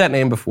you've heard that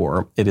name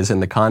before, it is in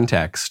the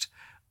context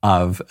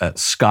of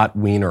Scott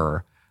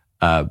Wiener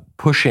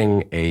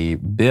pushing a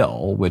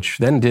bill, which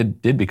then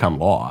did become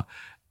law,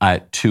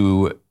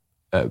 to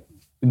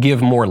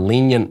give more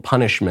lenient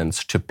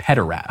punishments to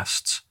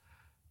pederasts,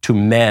 to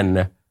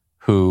men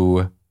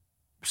who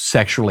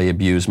sexually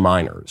abuse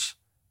minors,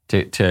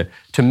 to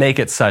make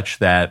it such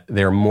that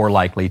they're more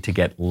likely to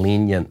get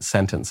lenient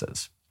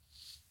sentences.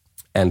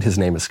 And his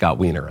name is Scott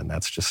Wiener, and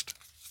that's just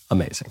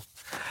amazing.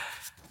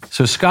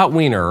 So Scott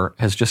Wiener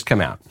has just come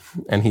out,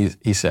 and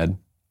he said,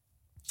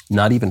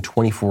 not even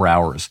 24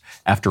 hours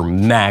after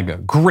MAGA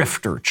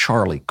grifter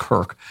Charlie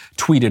Kirk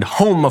tweeted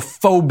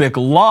homophobic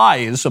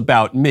lies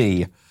about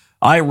me,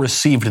 I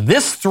received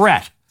this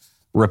threat,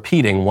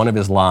 repeating one of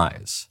his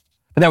lies.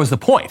 But that was the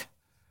point,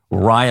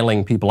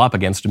 riling people up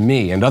against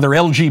me and other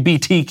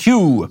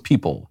LGBTQ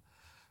people.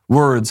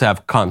 Words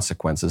have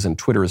consequences, and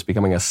Twitter is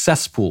becoming a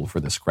cesspool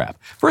for this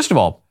crap. First of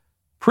all,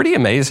 pretty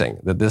amazing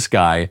that this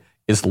guy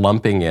is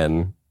lumping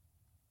in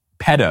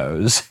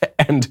pedos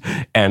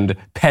and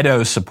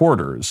pedo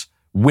supporters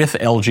with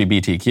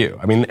LGBTQ.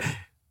 I mean,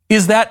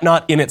 is that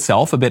not in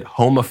itself a bit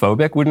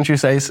homophobic, wouldn't you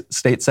say,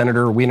 State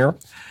Senator Wiener?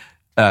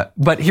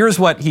 But here's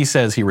what he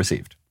says he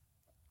received.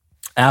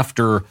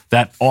 After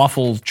that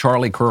awful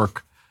Charlie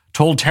Kirk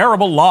told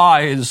terrible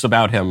lies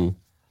about him,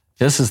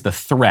 this is the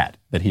threat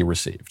that he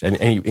received. And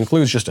he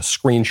includes just a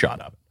screenshot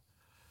of it.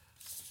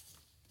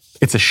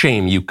 It's a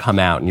shame you come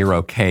out and you're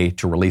okay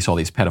to release all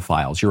these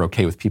pedophiles. You're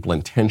okay with people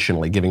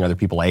intentionally giving other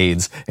people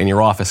AIDS, and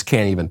your office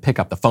can't even pick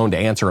up the phone to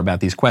answer about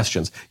these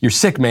questions. You're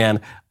sick,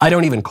 man. I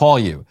don't even call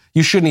you.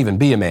 You shouldn't even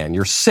be a man.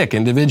 You're a sick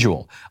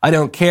individual. I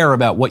don't care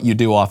about what you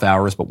do off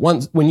hours, but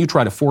when you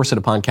try to force it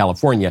upon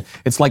California,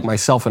 it's like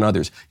myself and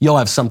others. You'll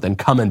have something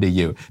coming to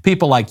you.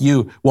 People like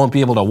you won't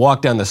be able to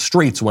walk down the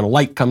streets when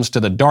light comes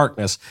to the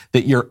darkness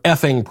that you're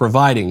effing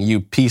providing,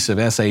 you piece of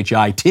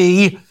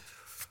SHIT.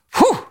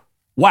 Whew.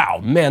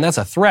 Wow, man, that's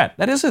a threat.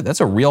 That is it.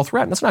 That's a real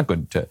threat. That's not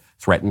good to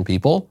threaten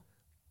people.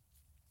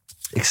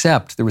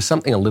 Except there was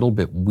something a little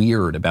bit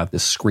weird about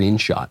this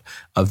screenshot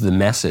of the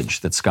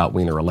message that Scott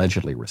Wiener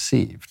allegedly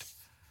received.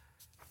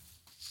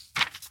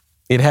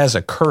 It has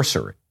a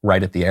cursor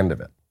right at the end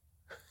of it.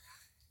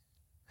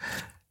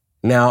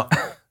 Now,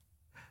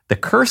 the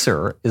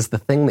cursor is the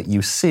thing that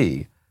you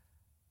see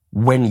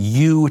when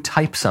you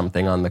type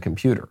something on the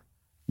computer.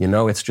 You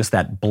know, it's just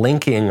that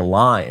blinking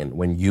line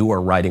when you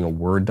are writing a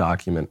Word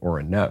document or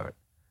a note.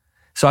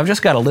 So I've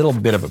just got a little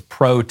bit of a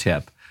pro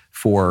tip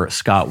for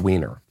Scott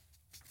Wiener.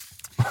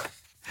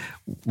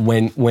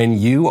 when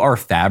you are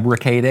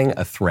fabricating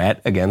a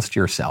threat against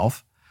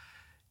yourself,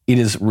 it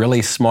is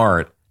really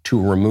smart to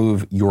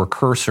remove your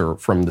cursor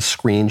from the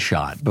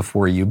screenshot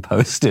before you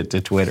post it to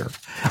Twitter.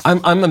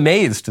 I'm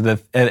amazed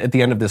that at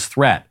the end of this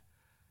threat,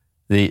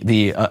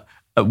 the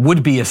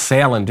would-be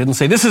assailant didn't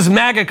say, "This is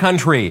MAGA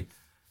country.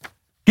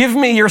 Give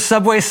me your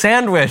Subway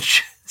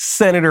sandwich,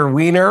 Senator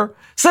Weiner."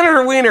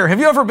 Senator Weiner, have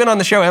you ever been on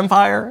the show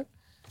Empire?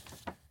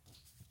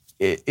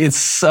 It's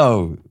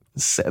so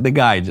sad. The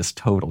guy just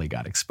totally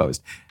got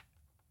exposed.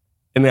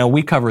 And now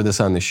we cover this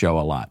on the show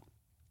a lot.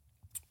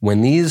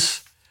 When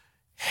these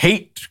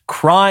hate,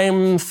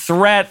 crime,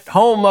 threat,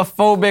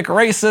 homophobic,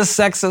 racist,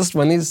 sexist,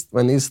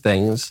 when these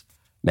things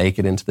make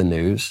it into the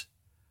news,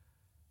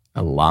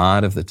 a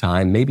lot of the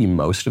time, maybe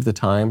most of the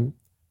time,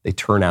 they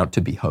turn out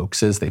to be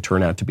hoaxes. They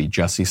turn out to be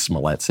Jussie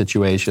Smollett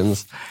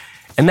situations.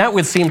 And that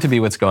would seem to be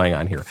what's going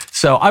on here.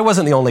 So I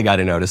wasn't the only guy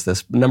to notice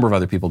this. A number of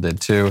other people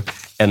did too.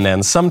 And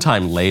then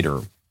sometime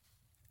later,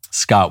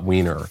 Scott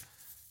Weiner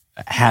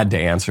had to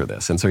answer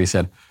this. And so he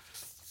said,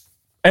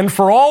 "And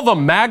for all the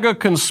MAGA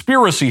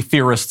conspiracy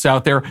theorists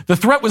out there, the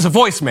threat was a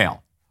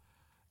voicemail.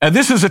 And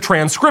this is a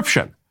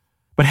transcription.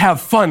 But have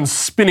fun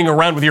spinning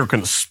around with your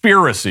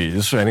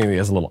conspiracies." And he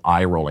has a little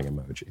eye-rolling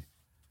emoji.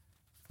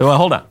 Well,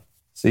 hold on.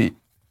 See,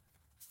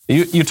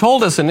 you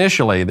told us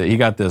initially that he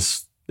got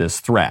this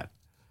threat.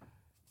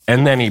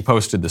 And then he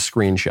posted the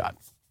screenshot,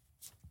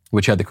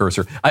 which had the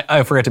cursor.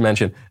 I forgot to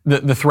mention,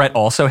 the threat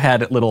also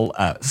had little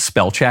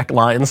spell check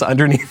lines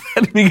underneath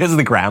it because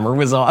the grammar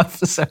was off.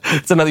 So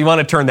you want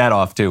to turn that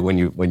off too when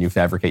you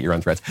fabricate your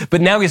own threats.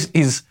 But now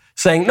he's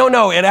saying,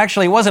 no, it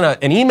actually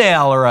wasn't an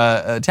email or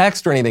a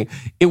text or anything.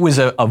 It was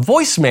a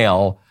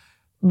voicemail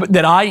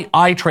that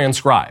I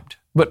transcribed.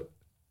 But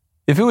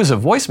if it was a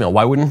voicemail,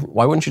 why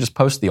wouldn't you just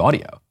post the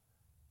audio?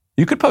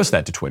 You could post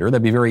that to Twitter.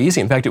 That'd be very easy.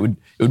 In fact, it would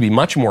be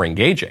much more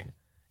engaging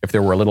if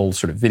there were a little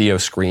sort of video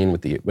screen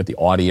with the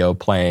audio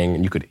playing,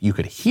 and you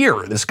could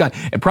hear this guy.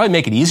 It'd probably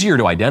make it easier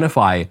to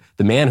identify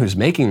the man who's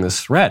making this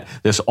threat,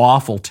 this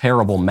awful,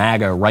 terrible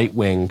MAGA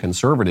right-wing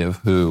conservative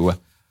who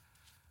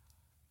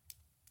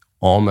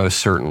almost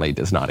certainly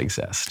does not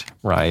exist,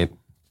 right?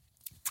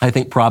 I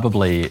think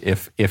probably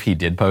if he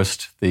did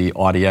post the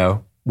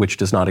audio, which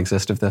does not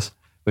exist of this,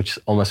 which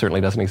almost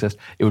certainly doesn't exist,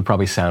 it would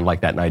probably sound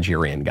like that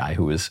Nigerian guy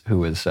who was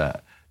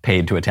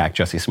paid to attack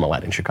Jussie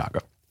Smollett in Chicago.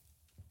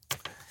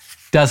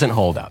 Doesn't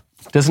hold up.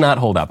 Does not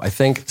hold up. I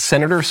think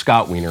Senator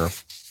Scott Weiner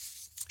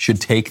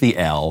should take the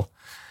L.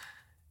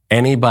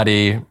 Any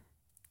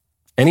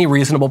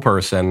reasonable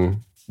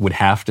person would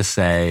have to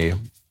say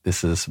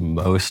this is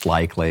most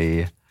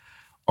likely,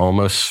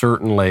 almost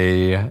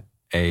certainly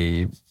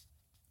a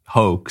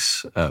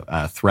hoax,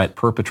 a threat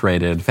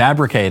perpetrated,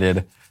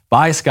 fabricated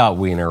by Scott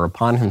Weiner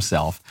upon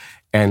himself.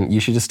 And you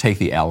should just take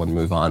the L and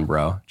move on,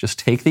 bro. Just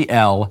take the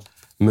L.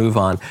 Move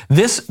on.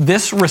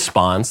 This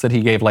response that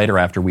he gave later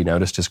after we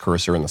noticed his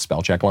cursor in the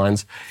spell check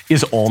lines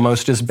is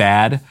almost as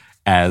bad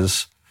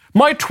as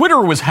 "my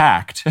Twitter was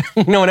hacked."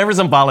 Whenever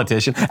some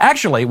politician,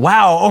 actually,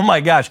 wow, oh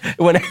my gosh,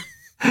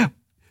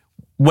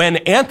 when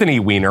Anthony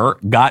Weiner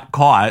got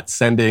caught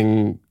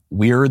sending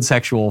weird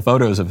sexual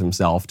photos of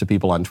himself to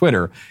people on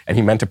Twitter, and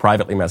he meant to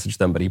privately message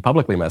them, but he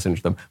publicly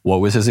messaged them,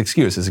 what was his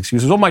excuse? His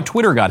excuse was, "Oh, my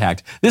Twitter got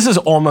hacked." This is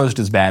almost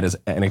as bad as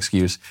an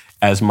excuse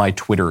as "my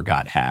Twitter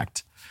got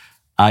hacked."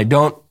 I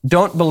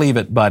don't believe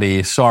it,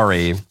 buddy.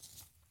 Sorry.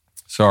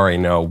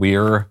 No,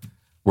 we're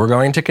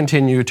going to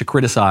continue to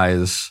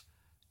criticize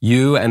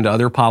you and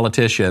other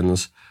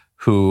politicians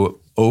who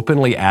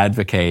openly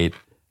advocate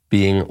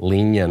being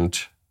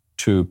lenient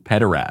to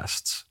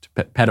pederasts, to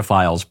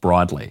pedophiles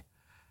broadly.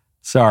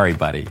 Sorry,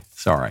 buddy.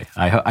 Sorry.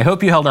 I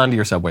hope you held on to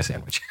your Subway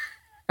sandwich.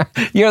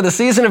 The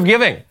season of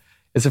giving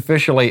is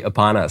officially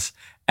upon us.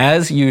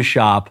 As you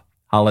shop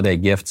holiday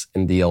gifts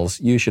and deals,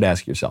 you should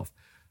ask yourself,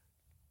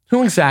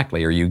 who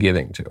exactly are you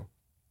giving to?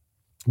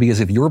 Because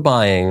if you're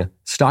buying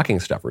stocking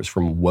stuffers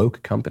from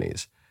woke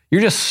companies, you're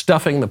just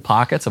stuffing the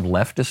pockets of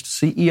leftist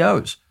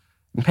CEOs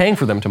and paying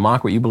for them to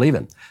mock what you believe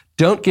in.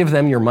 Don't give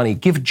them your money.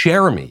 Give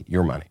Jeremy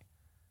your money.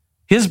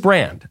 His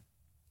brand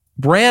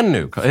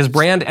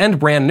and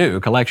brand new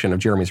collection of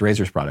Jeremy's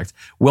Razors products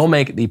will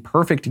make the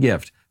perfect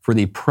gift for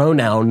the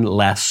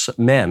pronoun-less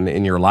men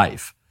in your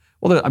life.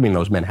 Well,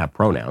 those men have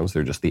pronouns.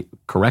 They're just the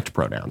correct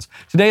pronouns.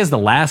 Today is the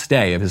last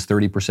day of his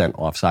 30%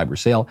 off cyber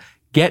sale.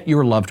 Get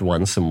your loved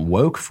ones some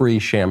woke-free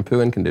shampoo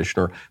and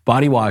conditioner,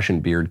 body wash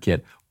and beard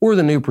kit, or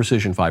the new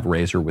Precision 5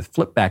 razor with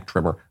flip-back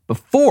trimmer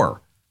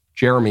before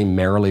Jeremy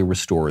merrily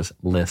restores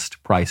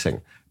list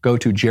pricing. Go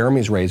to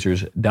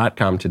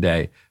jeremysrazors.com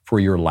today for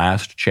your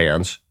last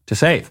chance to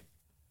save.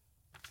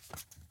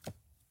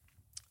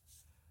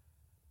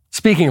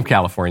 Speaking of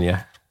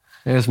California,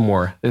 there's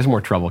more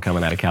trouble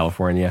coming out of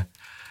California.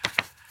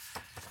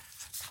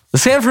 The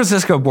San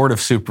Francisco Board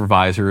of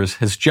Supervisors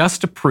has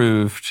just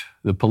approved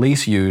the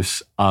police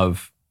use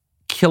of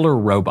killer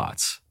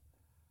robots.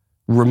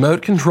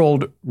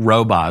 Remote-controlled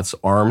robots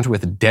armed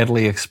with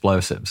deadly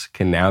explosives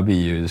can now be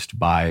used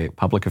by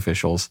public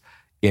officials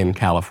in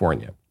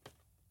California.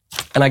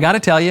 And I got to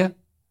tell you,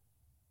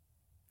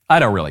 I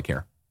don't really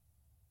care.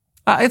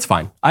 It's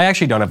fine. I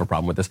actually don't have a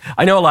problem with this.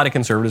 I know a lot of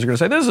conservatives are going to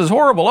say, this is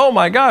horrible. Oh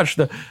my gosh,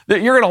 you're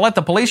going to let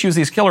the police use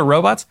these killer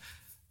robots?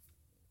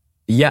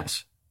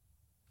 Yes.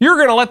 You're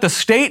going to let the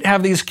state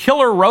have these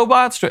killer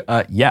robots?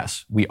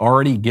 Yes. We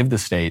already give the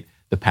state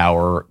the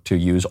power to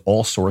use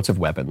all sorts of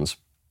weapons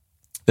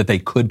that they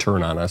could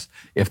turn on us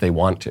if they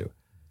want to.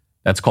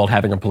 That's called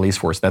having a police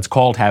force. That's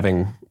called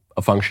having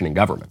a functioning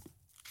government.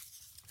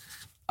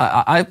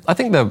 I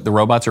think the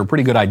robots are a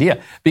pretty good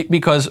idea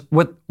because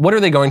what are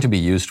they going to be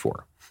used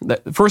for?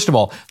 First of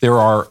all, there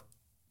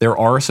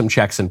are some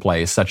checks in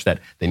place such that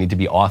they need to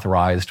be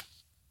authorized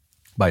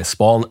by a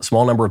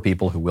small number of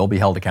people who will be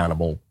held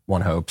accountable,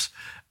 one hopes,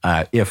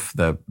 if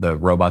the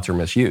robots are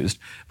misused.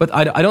 But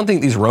I don't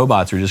think these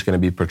robots are just going to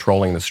be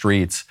patrolling the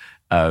streets,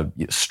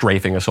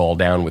 strafing us all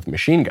down with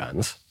machine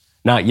guns.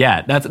 Not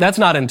yet. That's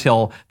not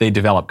until they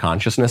develop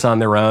consciousness on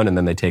their own and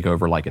then they take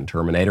over like in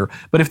Terminator.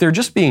 But if they're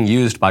just being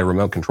used by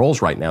remote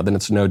controls right now, then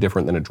it's no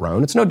different than a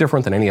drone. It's no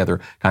different than any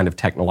other kind of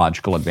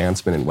technological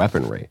advancement in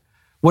weaponry.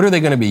 What are they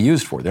going to be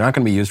used for? They're not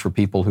going to be used for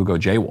people who go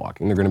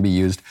jaywalking. They're going to be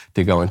used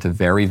to go into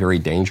very, very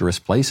dangerous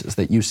places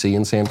that you see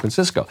in San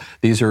Francisco.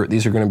 These are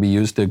going to be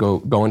used to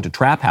go into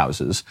trap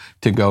houses,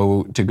 to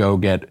go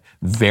get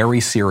very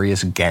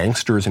serious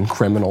gangsters and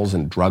criminals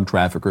and drug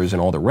traffickers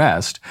and all the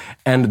rest.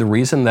 And the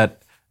reason that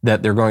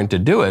they're going to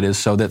do it is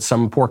so that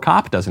some poor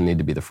cop doesn't need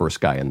to be the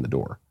first guy in the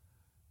door.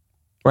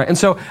 Right? And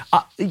so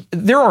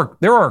there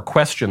are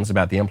questions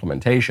about the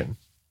implementation.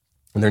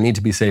 And there need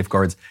to be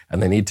safeguards,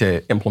 and they need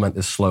to implement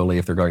this slowly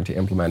if they're going to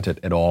implement it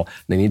at all.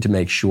 They need to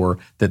make sure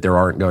that there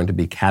aren't going to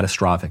be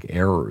catastrophic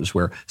errors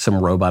where some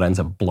robot ends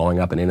up blowing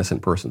up an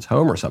innocent person's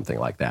home or something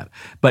like that.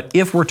 But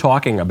if we're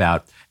talking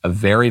about a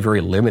very,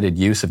 very limited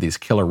use of these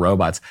killer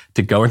robots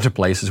to go into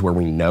places where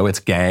we know it's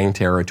gang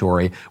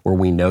territory, where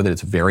we know that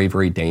it's very,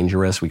 very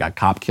dangerous, we got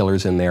cop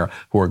killers in there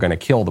who are going to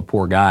kill the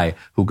poor guy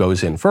who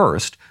goes in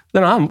first,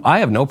 then I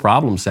have no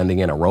problem sending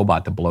in a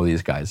robot to blow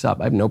these guys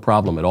up. I have no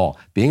problem at all.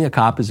 Being a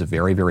cop is a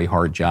very, very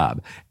hard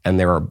job. And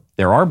there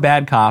are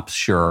bad cops,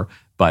 sure,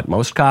 but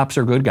most cops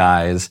are good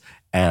guys.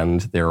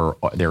 And there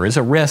is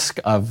a risk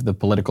of the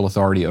political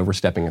authority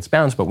overstepping its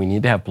bounds, but we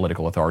need to have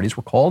political authorities.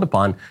 We're called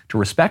upon to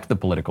respect the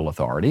political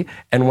authority.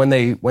 And when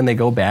they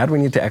go bad, we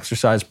need to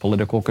exercise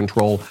political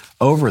control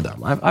over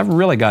them. I've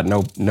really got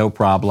no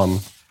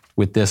problem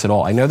with this at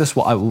all. I know this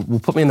will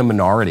put me in the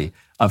minority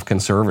of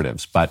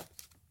conservatives, but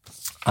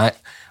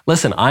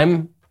listen,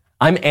 I'm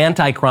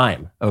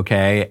anti-crime,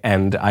 okay?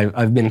 And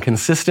I've been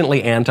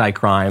consistently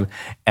anti-crime,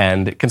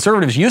 and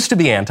conservatives used to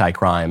be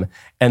anti-crime.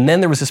 And then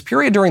there was this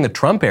period during the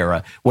Trump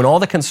era when all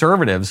the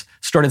conservatives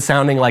started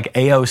sounding like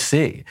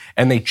AOC,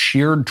 and they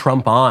cheered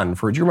Trump on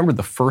for, do you remember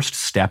the First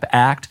Step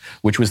Act,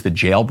 which was the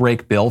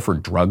jailbreak bill for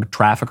drug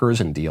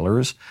traffickers and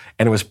dealers?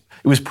 And it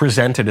was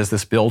presented as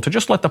this bill to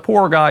just let the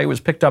poor guy who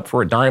was picked up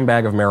for a dime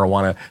bag of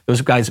marijuana,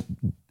 those guys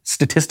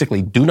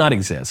statistically do not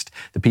exist.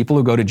 The people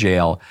who go to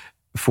jail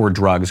for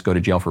drugs go to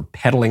jail for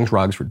peddling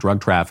drugs, for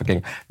drug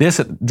trafficking. This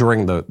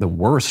during the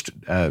worst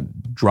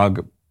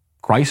drug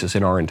crisis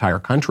in our entire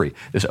country,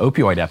 this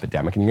opioid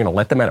epidemic, and you're going to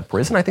let them out of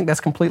prison? I think that's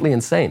completely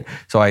insane.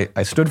 So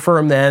I stood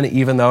firm then,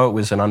 even though it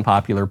was an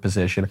unpopular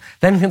position.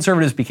 Then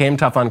conservatives became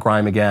tough on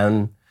crime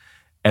again,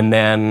 and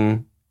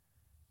then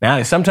now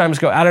they sometimes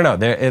go, I don't know,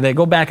 they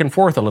go back and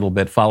forth a little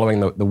bit following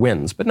the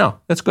winds. But no,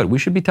 that's good. We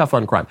should be tough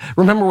on crime.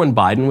 Remember when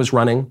Biden was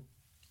running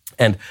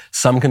and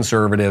some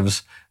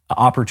conservatives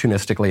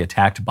opportunistically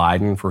attacked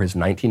Biden for his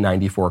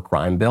 1994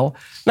 crime bill?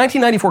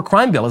 1994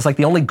 crime bill is like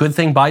the only good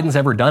thing Biden's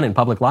ever done in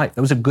public life.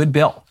 It was a good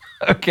bill.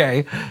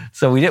 Okay,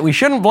 so we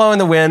shouldn't blow in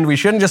the wind. We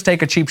shouldn't just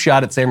take a cheap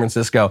shot at San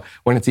Francisco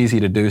when it's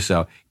easy to do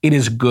so. It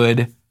is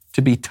good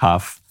to be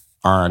tough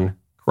on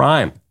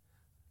crime.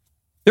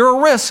 There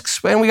are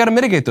risks, and we got to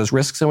mitigate those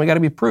risks, and we got to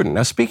be prudent.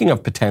 Now, speaking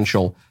of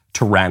potential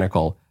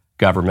tyrannical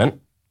government,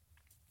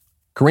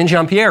 Karine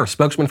Jean-Pierre,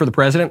 spokesman for the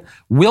president,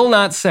 will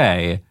not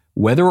say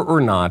whether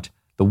or not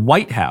the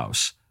White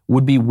House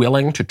would be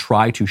willing to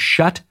try to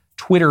shut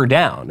Twitter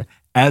down,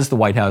 as the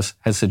White House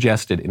has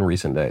suggested in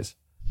recent days.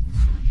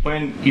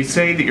 When you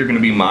say that you're going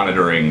to be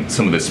monitoring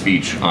some of the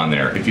speech on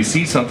there, if you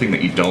see something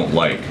that you don't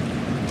like,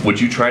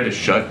 would you try to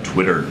shut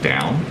Twitter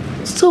down?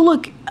 So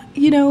look,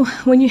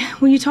 when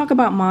you talk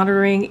about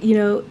monitoring,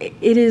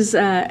 it is,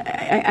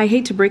 I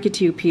hate to break it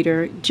to you,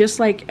 Peter, just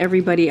like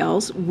everybody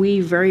else,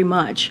 we very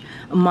much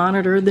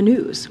monitor the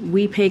news.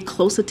 We pay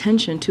close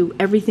attention to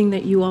everything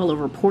that you all are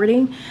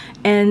reporting,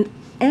 and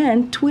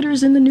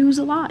Twitter's in the news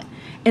a lot.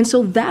 And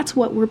so that's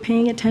what we're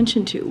paying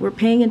attention to. We're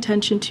paying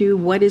attention to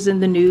what is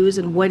in the news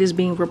and what is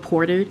being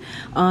reported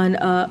on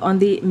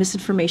the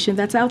misinformation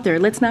that's out there.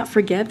 Let's not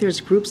forget there's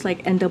groups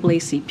like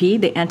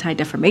NAACP, the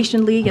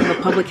Anti-Defamation League, and the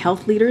public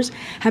health leaders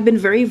have been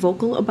very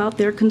vocal about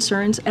their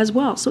concerns as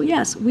well. So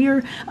yes, we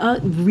are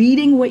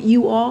reading what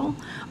you all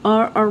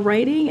are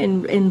writing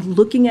and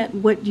looking at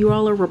what you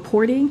all are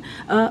reporting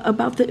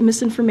about the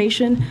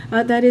misinformation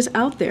that is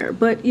out there.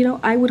 But,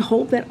 I would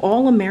hope that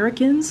all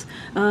Americans,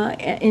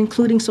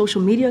 including social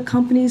media media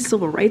companies,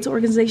 civil rights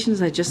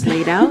organizations I just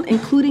laid out,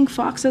 including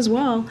Fox as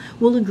well,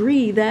 will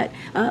agree that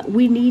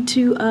we need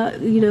to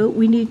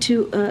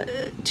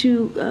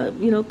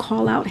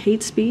call out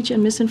hate speech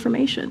and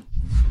misinformation.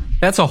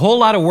 That's a whole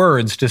lot of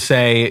words to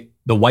say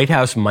the White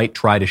House might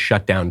try to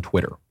shut down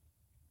Twitter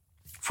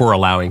for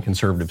allowing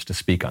conservatives to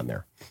speak on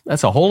there.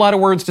 That's a whole lot of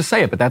words to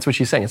say it, but that's what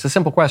she's saying. It's a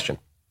simple question.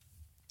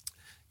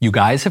 You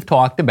guys have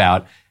talked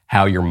about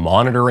how you're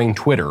monitoring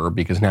Twitter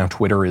because now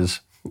Twitter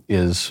is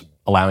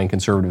allowing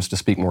conservatives to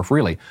speak more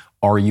freely.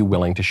 Are you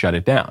willing to shut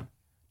it down?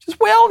 Just,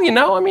 well,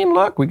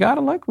 look, we got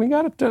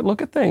to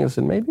look at things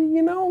and maybe,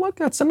 look,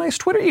 that's a nice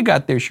Twitter you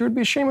got there. Sure would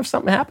be a shame if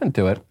something happened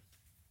to it.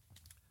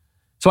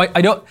 So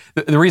I don't,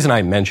 the reason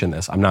I mention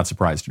this, I'm not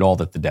surprised at all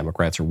that the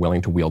Democrats are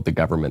willing to wield the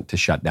government to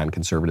shut down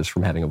conservatives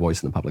from having a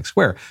voice in the public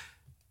square.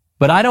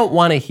 But I don't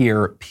want to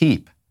hear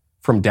peep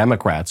from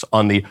Democrats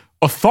on the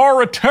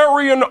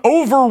authoritarian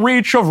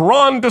overreach of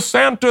Ron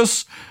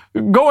DeSantis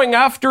going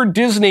after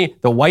Disney.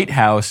 The White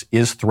House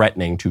is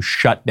threatening to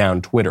shut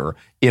down Twitter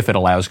if it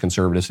allows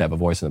conservatives to have a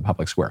voice in the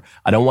public square.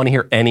 I don't want to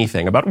hear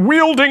anything about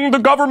wielding the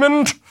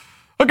government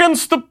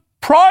against the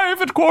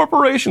private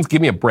corporations.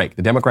 Give me a break.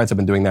 The Democrats have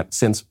been doing that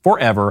since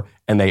forever,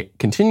 and they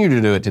continue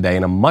to do it today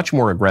in a much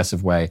more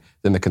aggressive way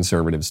than the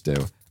conservatives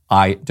do.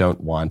 I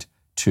don't want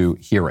to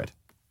hear it.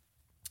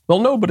 Well,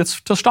 no, but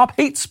it's to stop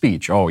hate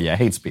speech. Oh, yeah,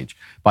 hate speech,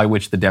 by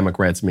which the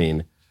Democrats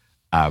mean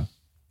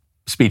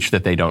speech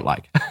that they don't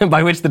like,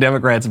 by which the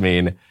Democrats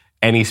mean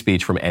any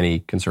speech from any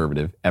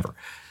conservative ever.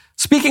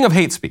 Speaking of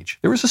hate speech,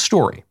 there was a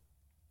story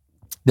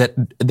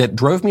that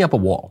drove me up a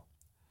wall.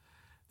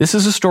 This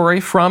is a story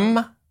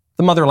from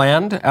the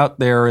motherland out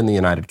there in the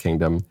United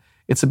Kingdom.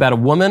 It's about a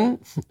woman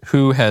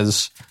who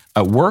has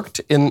worked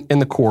in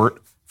the court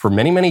for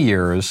many, many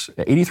years,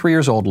 83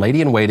 years old,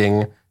 lady in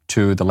waiting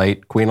to the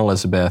late Queen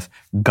Elizabeth,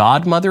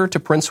 godmother to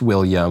Prince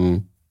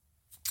William,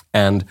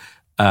 and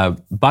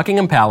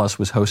Buckingham Palace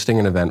was hosting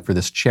an event for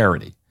this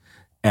charity.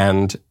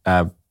 And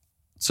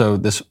so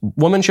this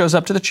woman shows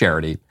up to the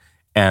charity,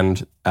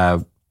 and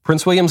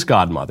Prince William's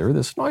godmother,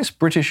 this nice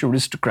British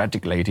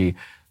aristocratic lady,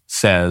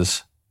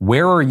 says,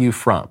 "Where are you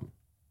from?"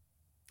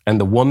 And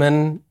the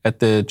woman at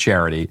the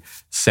charity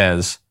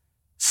says,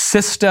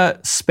 "Sister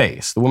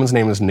Space." The woman's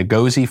name is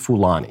Ngozi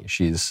Fulani.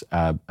 She's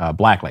a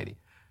black lady,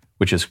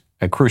 which is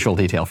a crucial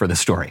detail for this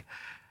story.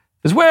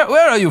 She says,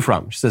 where are you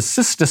from? She says,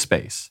 "Sister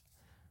Space."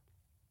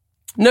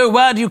 "No,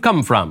 where do you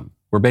come from?"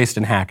 "We're based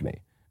in Hackney."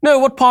 "No,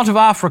 what part of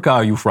Africa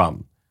are you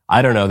from?"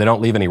 "I don't know. They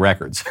don't leave any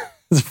records."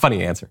 It's a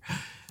funny answer.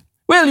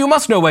 "Well, you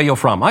must know where you're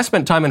from. I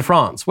spent time in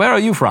France. Where are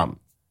you from?"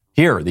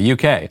 "Here, the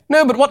UK."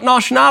 "No, but what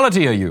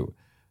nationality are you?"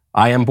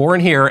 "I am born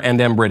here and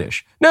am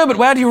British." "No, but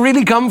where do you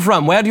really come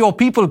from? Where do your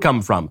people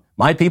come from?"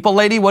 "My people,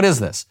 lady? What is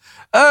this?"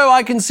 "Oh,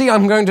 I can see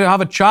I'm going to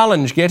have a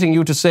challenge getting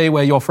you to say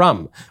where you're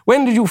from.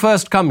 When did you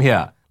first come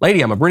here?"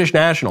 "Lady, I'm a British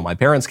national. My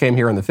parents came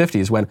here in the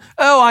 50s when..."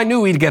 "Oh, I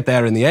knew we'd get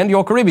there in the end.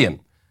 You're Caribbean."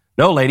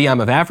 "No, lady, I'm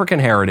of African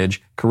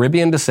heritage,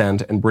 Caribbean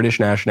descent, and British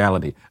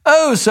nationality."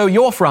 "Oh, so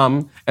you're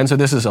from..." And so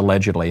this is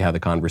allegedly how the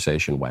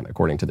conversation went,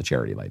 according to the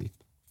charity lady.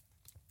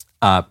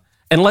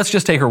 And let's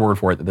just take her word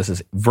for it that this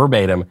is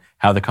verbatim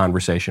how the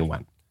conversation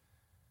went.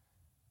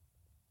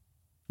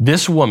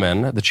 This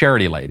woman, the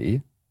charity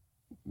lady,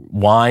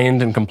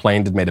 whined and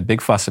complained and made a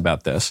big fuss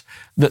about this.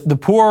 The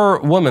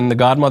poor woman, the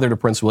godmother to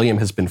Prince William,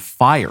 has been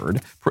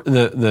fired.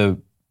 The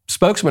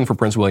spokesman for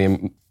Prince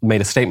William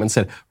made a statement,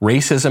 said,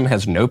 "Racism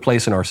has no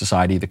place in our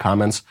society. The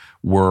comments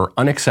were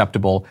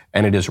unacceptable,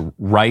 and it is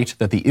right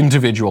that the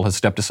individual has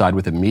stepped aside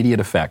with immediate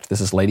effect."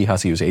 This is Lady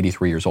Hussey, who's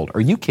 83 years old.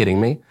 Are you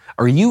kidding me?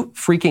 Are you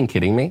freaking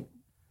kidding me?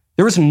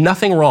 There was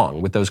nothing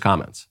wrong with those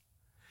comments.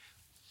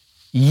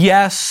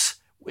 Yes,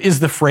 is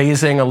the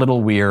phrasing a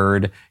little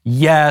weird?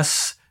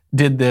 Yes,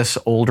 did this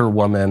older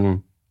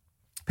woman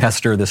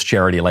pester this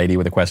charity lady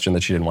with a question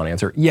that she didn't want to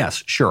answer?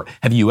 Yes, sure.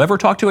 Have you ever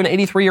talked to an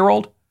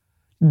 83-year-old?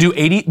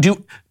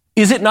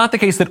 Is it not the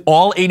case that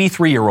all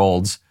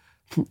 83-year-olds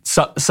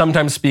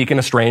sometimes speak in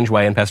a strange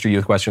way and pester you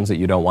with questions that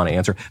you don't want to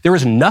answer? There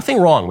is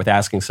nothing wrong with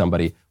asking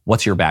somebody,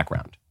 "What's your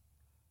background?"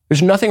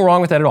 There's nothing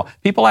wrong with that at all.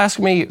 People ask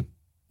me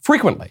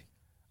frequently,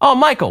 "Oh,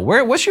 Michael,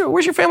 where's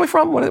your family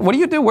from? What do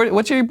you do?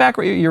 What's your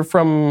background? You're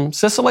from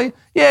Sicily?"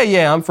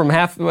 Yeah,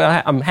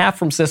 I'm half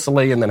from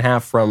Sicily and then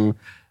half from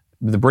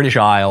the British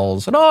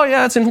Isles. And oh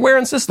yeah, where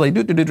in Sicily?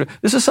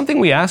 This is something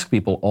we ask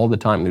people all the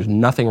time. There's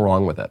nothing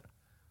wrong with it.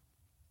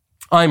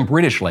 "I'm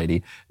British,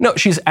 lady." No,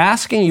 she's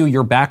asking you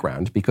your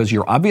background because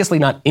you're obviously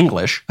not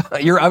English.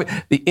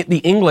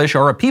 The English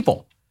are a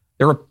people.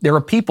 There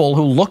are people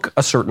who look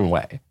a certain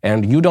way,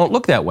 and you don't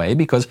look that way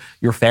because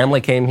your family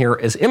came here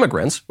as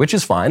immigrants, which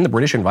is fine. The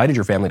British invited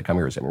your family to come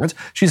here as immigrants.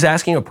 She's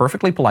asking a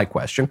perfectly polite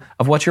question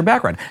of what's your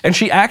background. And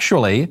she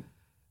actually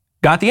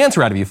got the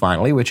answer out of you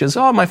finally, which is,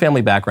 "Oh, my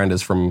family background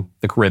is from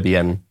the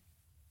Caribbean,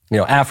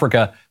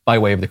 Africa by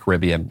way of the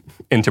Caribbean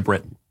into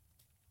Britain."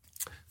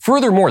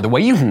 Furthermore, the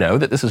way you know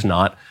that this is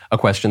not a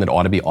question that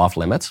ought to be off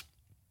limits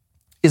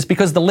is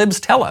because the libs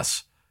tell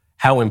us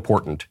how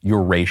important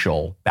your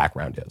racial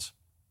background is.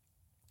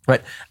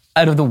 Right?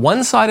 Out of the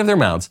one side of their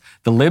mouths,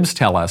 the libs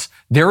tell us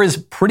there is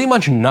pretty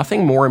much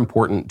nothing more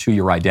important to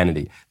your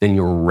identity than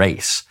your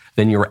race,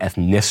 than your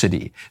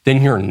ethnicity,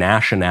 than your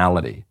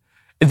nationality,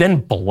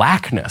 than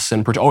blackness.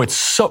 And it's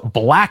so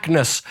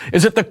blackness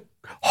is at the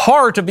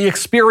heart of the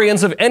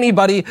experience of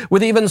anybody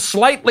with even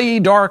slightly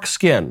dark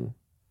skin.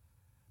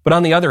 But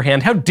on the other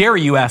hand, how dare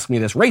you ask me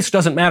this? Race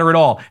doesn't matter at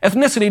all.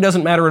 Ethnicity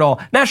doesn't matter at all.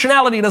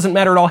 Nationality doesn't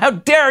matter at all. How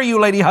dare you,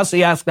 Lady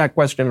Hussey, ask that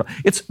question?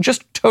 It's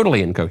just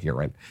totally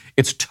incoherent.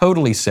 It's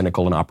totally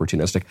cynical and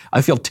opportunistic.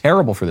 I feel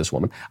terrible for this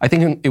woman. I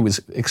think it was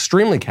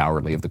extremely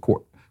cowardly of the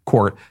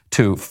court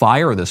to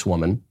fire this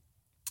woman,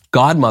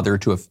 godmother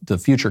to the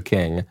future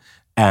king,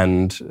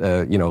 and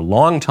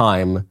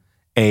longtime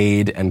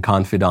aide and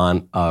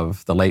confidant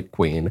of the late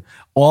queen,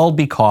 all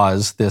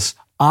because this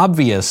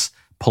obvious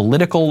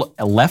political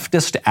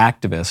leftist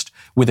activist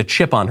with a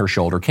chip on her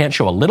shoulder can't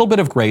show a little bit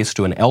of grace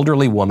to an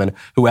elderly woman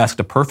who asked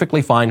a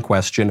perfectly fine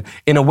question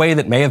in a way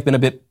that may have been a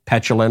bit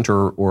petulant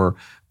or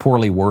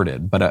poorly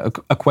worded, but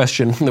a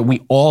question that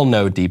we all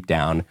know deep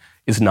down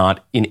is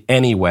not in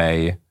any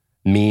way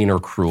mean or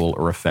cruel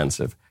or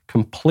offensive.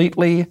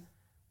 Completely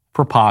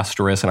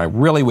preposterous, and I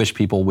really wish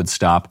people would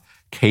stop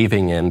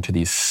caving into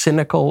these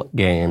cynical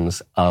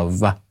games of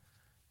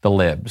the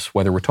libs,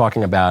 whether we're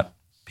talking about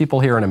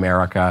people here in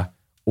America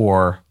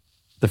or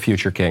the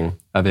future king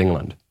of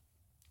England.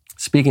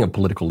 Speaking of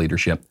political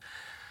leadership,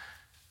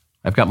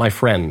 I've got my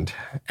friend,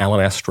 Alan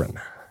Estrin,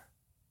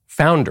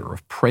 founder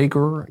of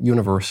Prager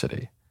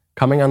University,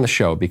 coming on the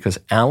show because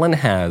Alan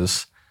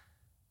has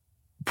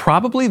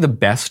probably the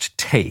best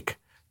take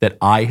that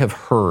I have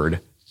heard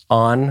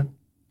on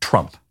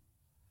Trump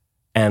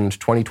and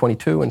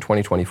 2022 and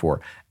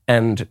 2024.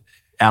 And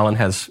Alan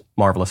has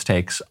marvelous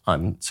takes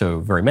on so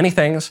very many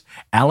things.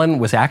 Alan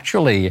was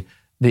actually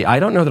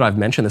I don't know that I've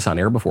mentioned this on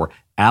air before.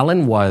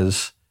 Alan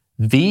was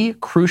the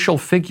crucial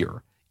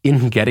figure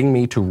in getting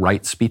me to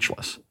write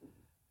Speechless.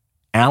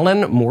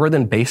 Alan, more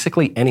than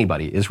basically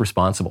anybody, is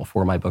responsible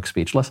for my book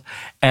Speechless.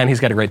 And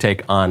he's got a great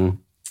take on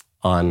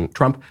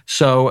Trump.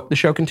 So the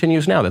show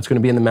continues now. That's going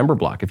to be in the member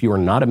block. If you are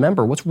not a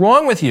member, what's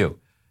wrong with you?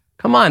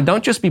 Come on,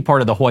 don't just be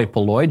part of the hoi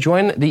polloi.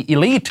 Join the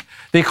elite,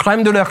 the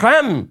crème de la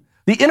crème,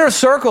 the inner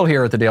circle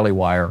here at the Daily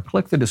Wire.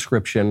 Click the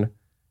description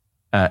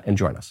and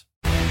join us.